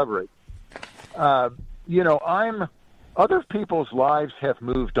discovery. Other people's lives have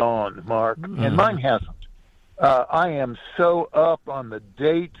moved on, Mark, and mine hasn't. I am so up on the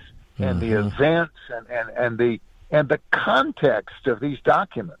dates and the events and the context of these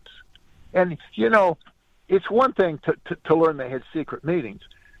documents. And it's one thing to learn they had secret meetings,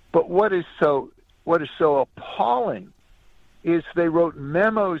 but what is so appalling is they wrote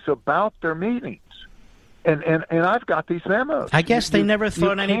memos about their meetings, and I've got these memos. I guess they never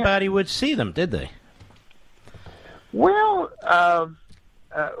thought anybody would see them, did they? Well,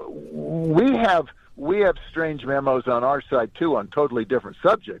 we have strange memos on our side too, on totally different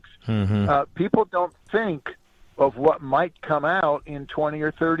subjects. Mm-hmm. People don't think of what might come out in 20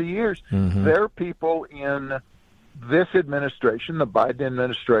 or 30 years. Mm-hmm. There are people in this administration, the Biden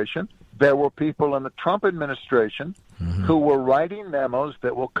administration. There were people in the Trump administration who were writing memos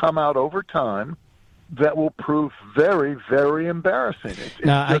that will come out over time that will prove very, very embarrassing.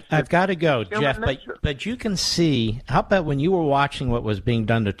 I've got to go, Jeff, but you can see, how about when you were watching what was being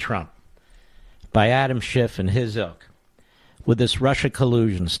done to Trump by Adam Schiff and his ilk with this Russia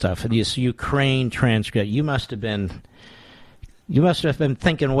collusion stuff and this Ukraine transcript, you must have been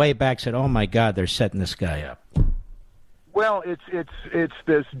thinking way back, said, oh, my God, they're setting this guy up. Well, it's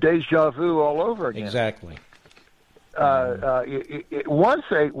this deja vu all over again. Exactly. Once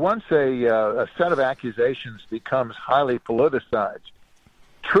a set of accusations becomes highly politicized,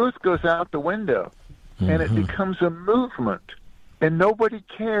 truth goes out the window, and it becomes a movement, and nobody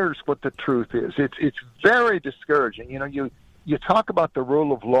cares what the truth is. It's very discouraging. You talk about the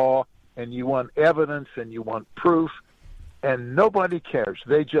rule of law, and you want evidence, and you want proof, and nobody cares.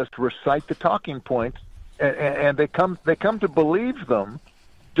 They just recite the talking points, and they come to believe them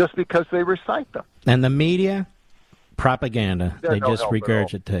just because they recite them. And the media. Propaganda. They just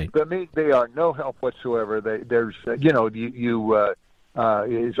regurgitate. They are no help whatsoever.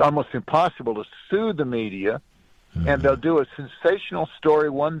 It's almost impossible to sue the media, and they'll do a sensational story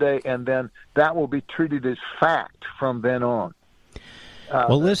one day, and then that will be treated as fact from then on.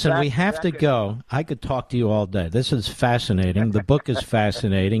 Well, listen, we have to go. I could talk to you all day. This is fascinating. The book is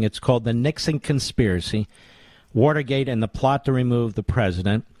fascinating. It's called The Nixon Conspiracy, Watergate and the Plot to Remove the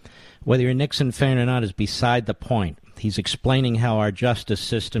President. Whether you're a Nixon fan or not is beside the point. He's explaining how our justice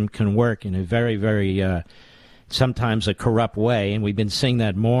system can work in a very, very, sometimes a corrupt way, and we've been seeing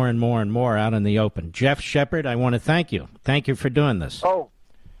that more and more and more out in the open. Jeff Shepard, I want to thank you. Thank you for doing this. Oh,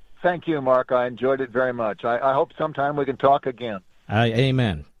 thank you, Mark. I enjoyed it very much. I hope sometime we can talk again.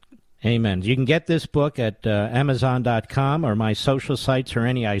 Amen. Amen. You can get this book at Amazon.com or my social sites or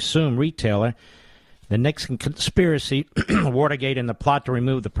any, I assume, retailer. The Nixon Conspiracy, Watergate, and the Plot to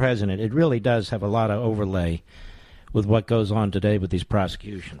Remove the President. It really does have a lot of overlay with what goes on today with these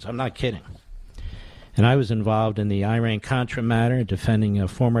prosecutions. I'm not kidding. And I was involved in the Iran-Contra matter, defending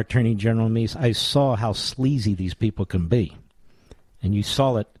former Attorney General Meese. I saw how sleazy these people can be. And you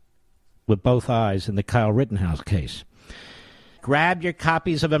saw it with both eyes in the Kyle Rittenhouse case. Grab your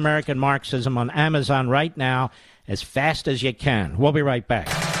copies of American Marxism on Amazon right now as fast as you can. We'll be right back.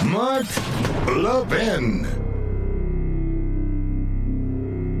 Mark Levin.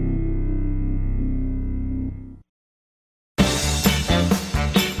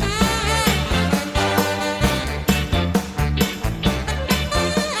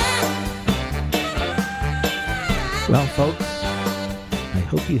 Well, folks, I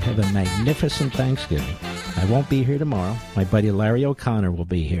hope you have a magnificent Thanksgiving. I won't be here tomorrow. My buddy Larry O'Connor will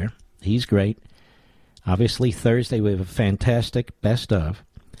be here. He's great. Obviously, Thursday we have a fantastic best of.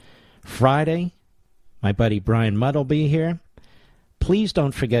 Friday, my buddy Brian Mudd will be here. Please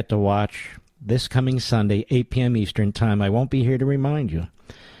don't forget to watch this coming Sunday, 8 p.m. Eastern Time. I won't be here to remind you.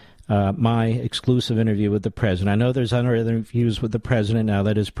 My exclusive interview with the president. I know there's other interviews with the president now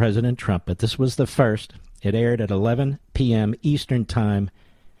that is President Trump, but this was the first. It aired at 11 p.m. Eastern Time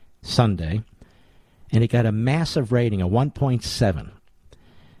Sunday, and it got a massive rating, a 1.7.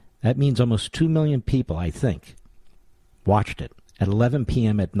 That means almost 2 million people, I think, watched it at 11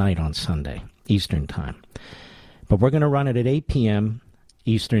 p.m. at night on Sunday, Eastern Time. But we're going to run it at 8 p.m.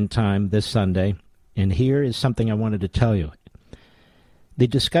 Eastern Time this Sunday, and here is something I wanted to tell you. The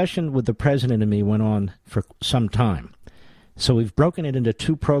discussion with the president and me went on for some time. So we've broken it into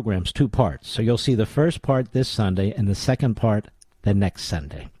two programs, two parts. So you'll see the first part this Sunday and the second part the next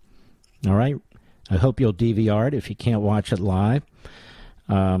Sunday. All right? I hope you'll DVR it if you can't watch it live.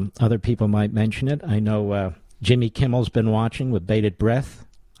 Other people might mention it. I know Jimmy Kimmel's been watching with bated breath.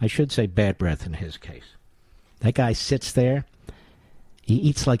 I should say bad breath in his case. That guy sits there. He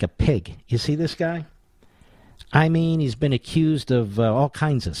eats like a pig. You see this guy? I mean, he's been accused of all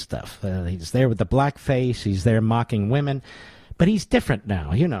kinds of stuff. He's there with the black face. He's there mocking women. But he's different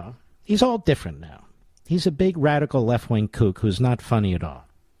now, you know. He's all different now. He's a big radical left-wing kook who's not funny at all.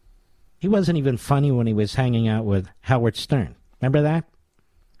 He wasn't even funny when he was hanging out with Howard Stern. Remember that?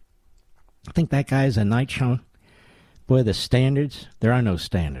 I think that guy is a night show. Boy, the standards, there are no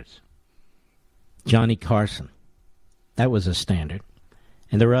standards. Johnny Carson, that was a standard.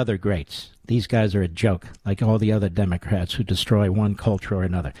 And there are other greats. These guys are a joke, like all the other Democrats who destroy one culture or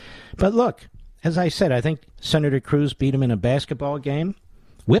another. But look, as I said, I think Senator Cruz beat him in a basketball game.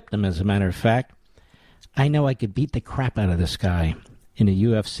 Whipped him, as a matter of fact. I know I could beat the crap out of this guy in the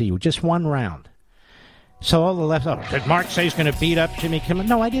UFC with just one round. So all the left, did Mark say he's going to beat up Jimmy Kimmel?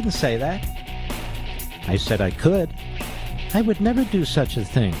 No, I didn't say that. I said I could. I would never do such a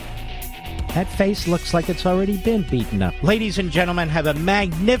thing. That face looks like it's already been beaten up. Ladies and gentlemen, have a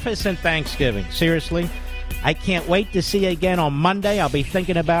magnificent Thanksgiving. Seriously, I can't wait to see you again on Monday. I'll be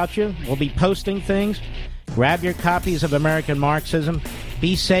thinking about you. We'll be posting things. Grab your copies of American Marxism.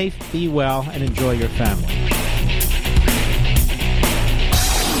 Be safe, be well, and enjoy your family.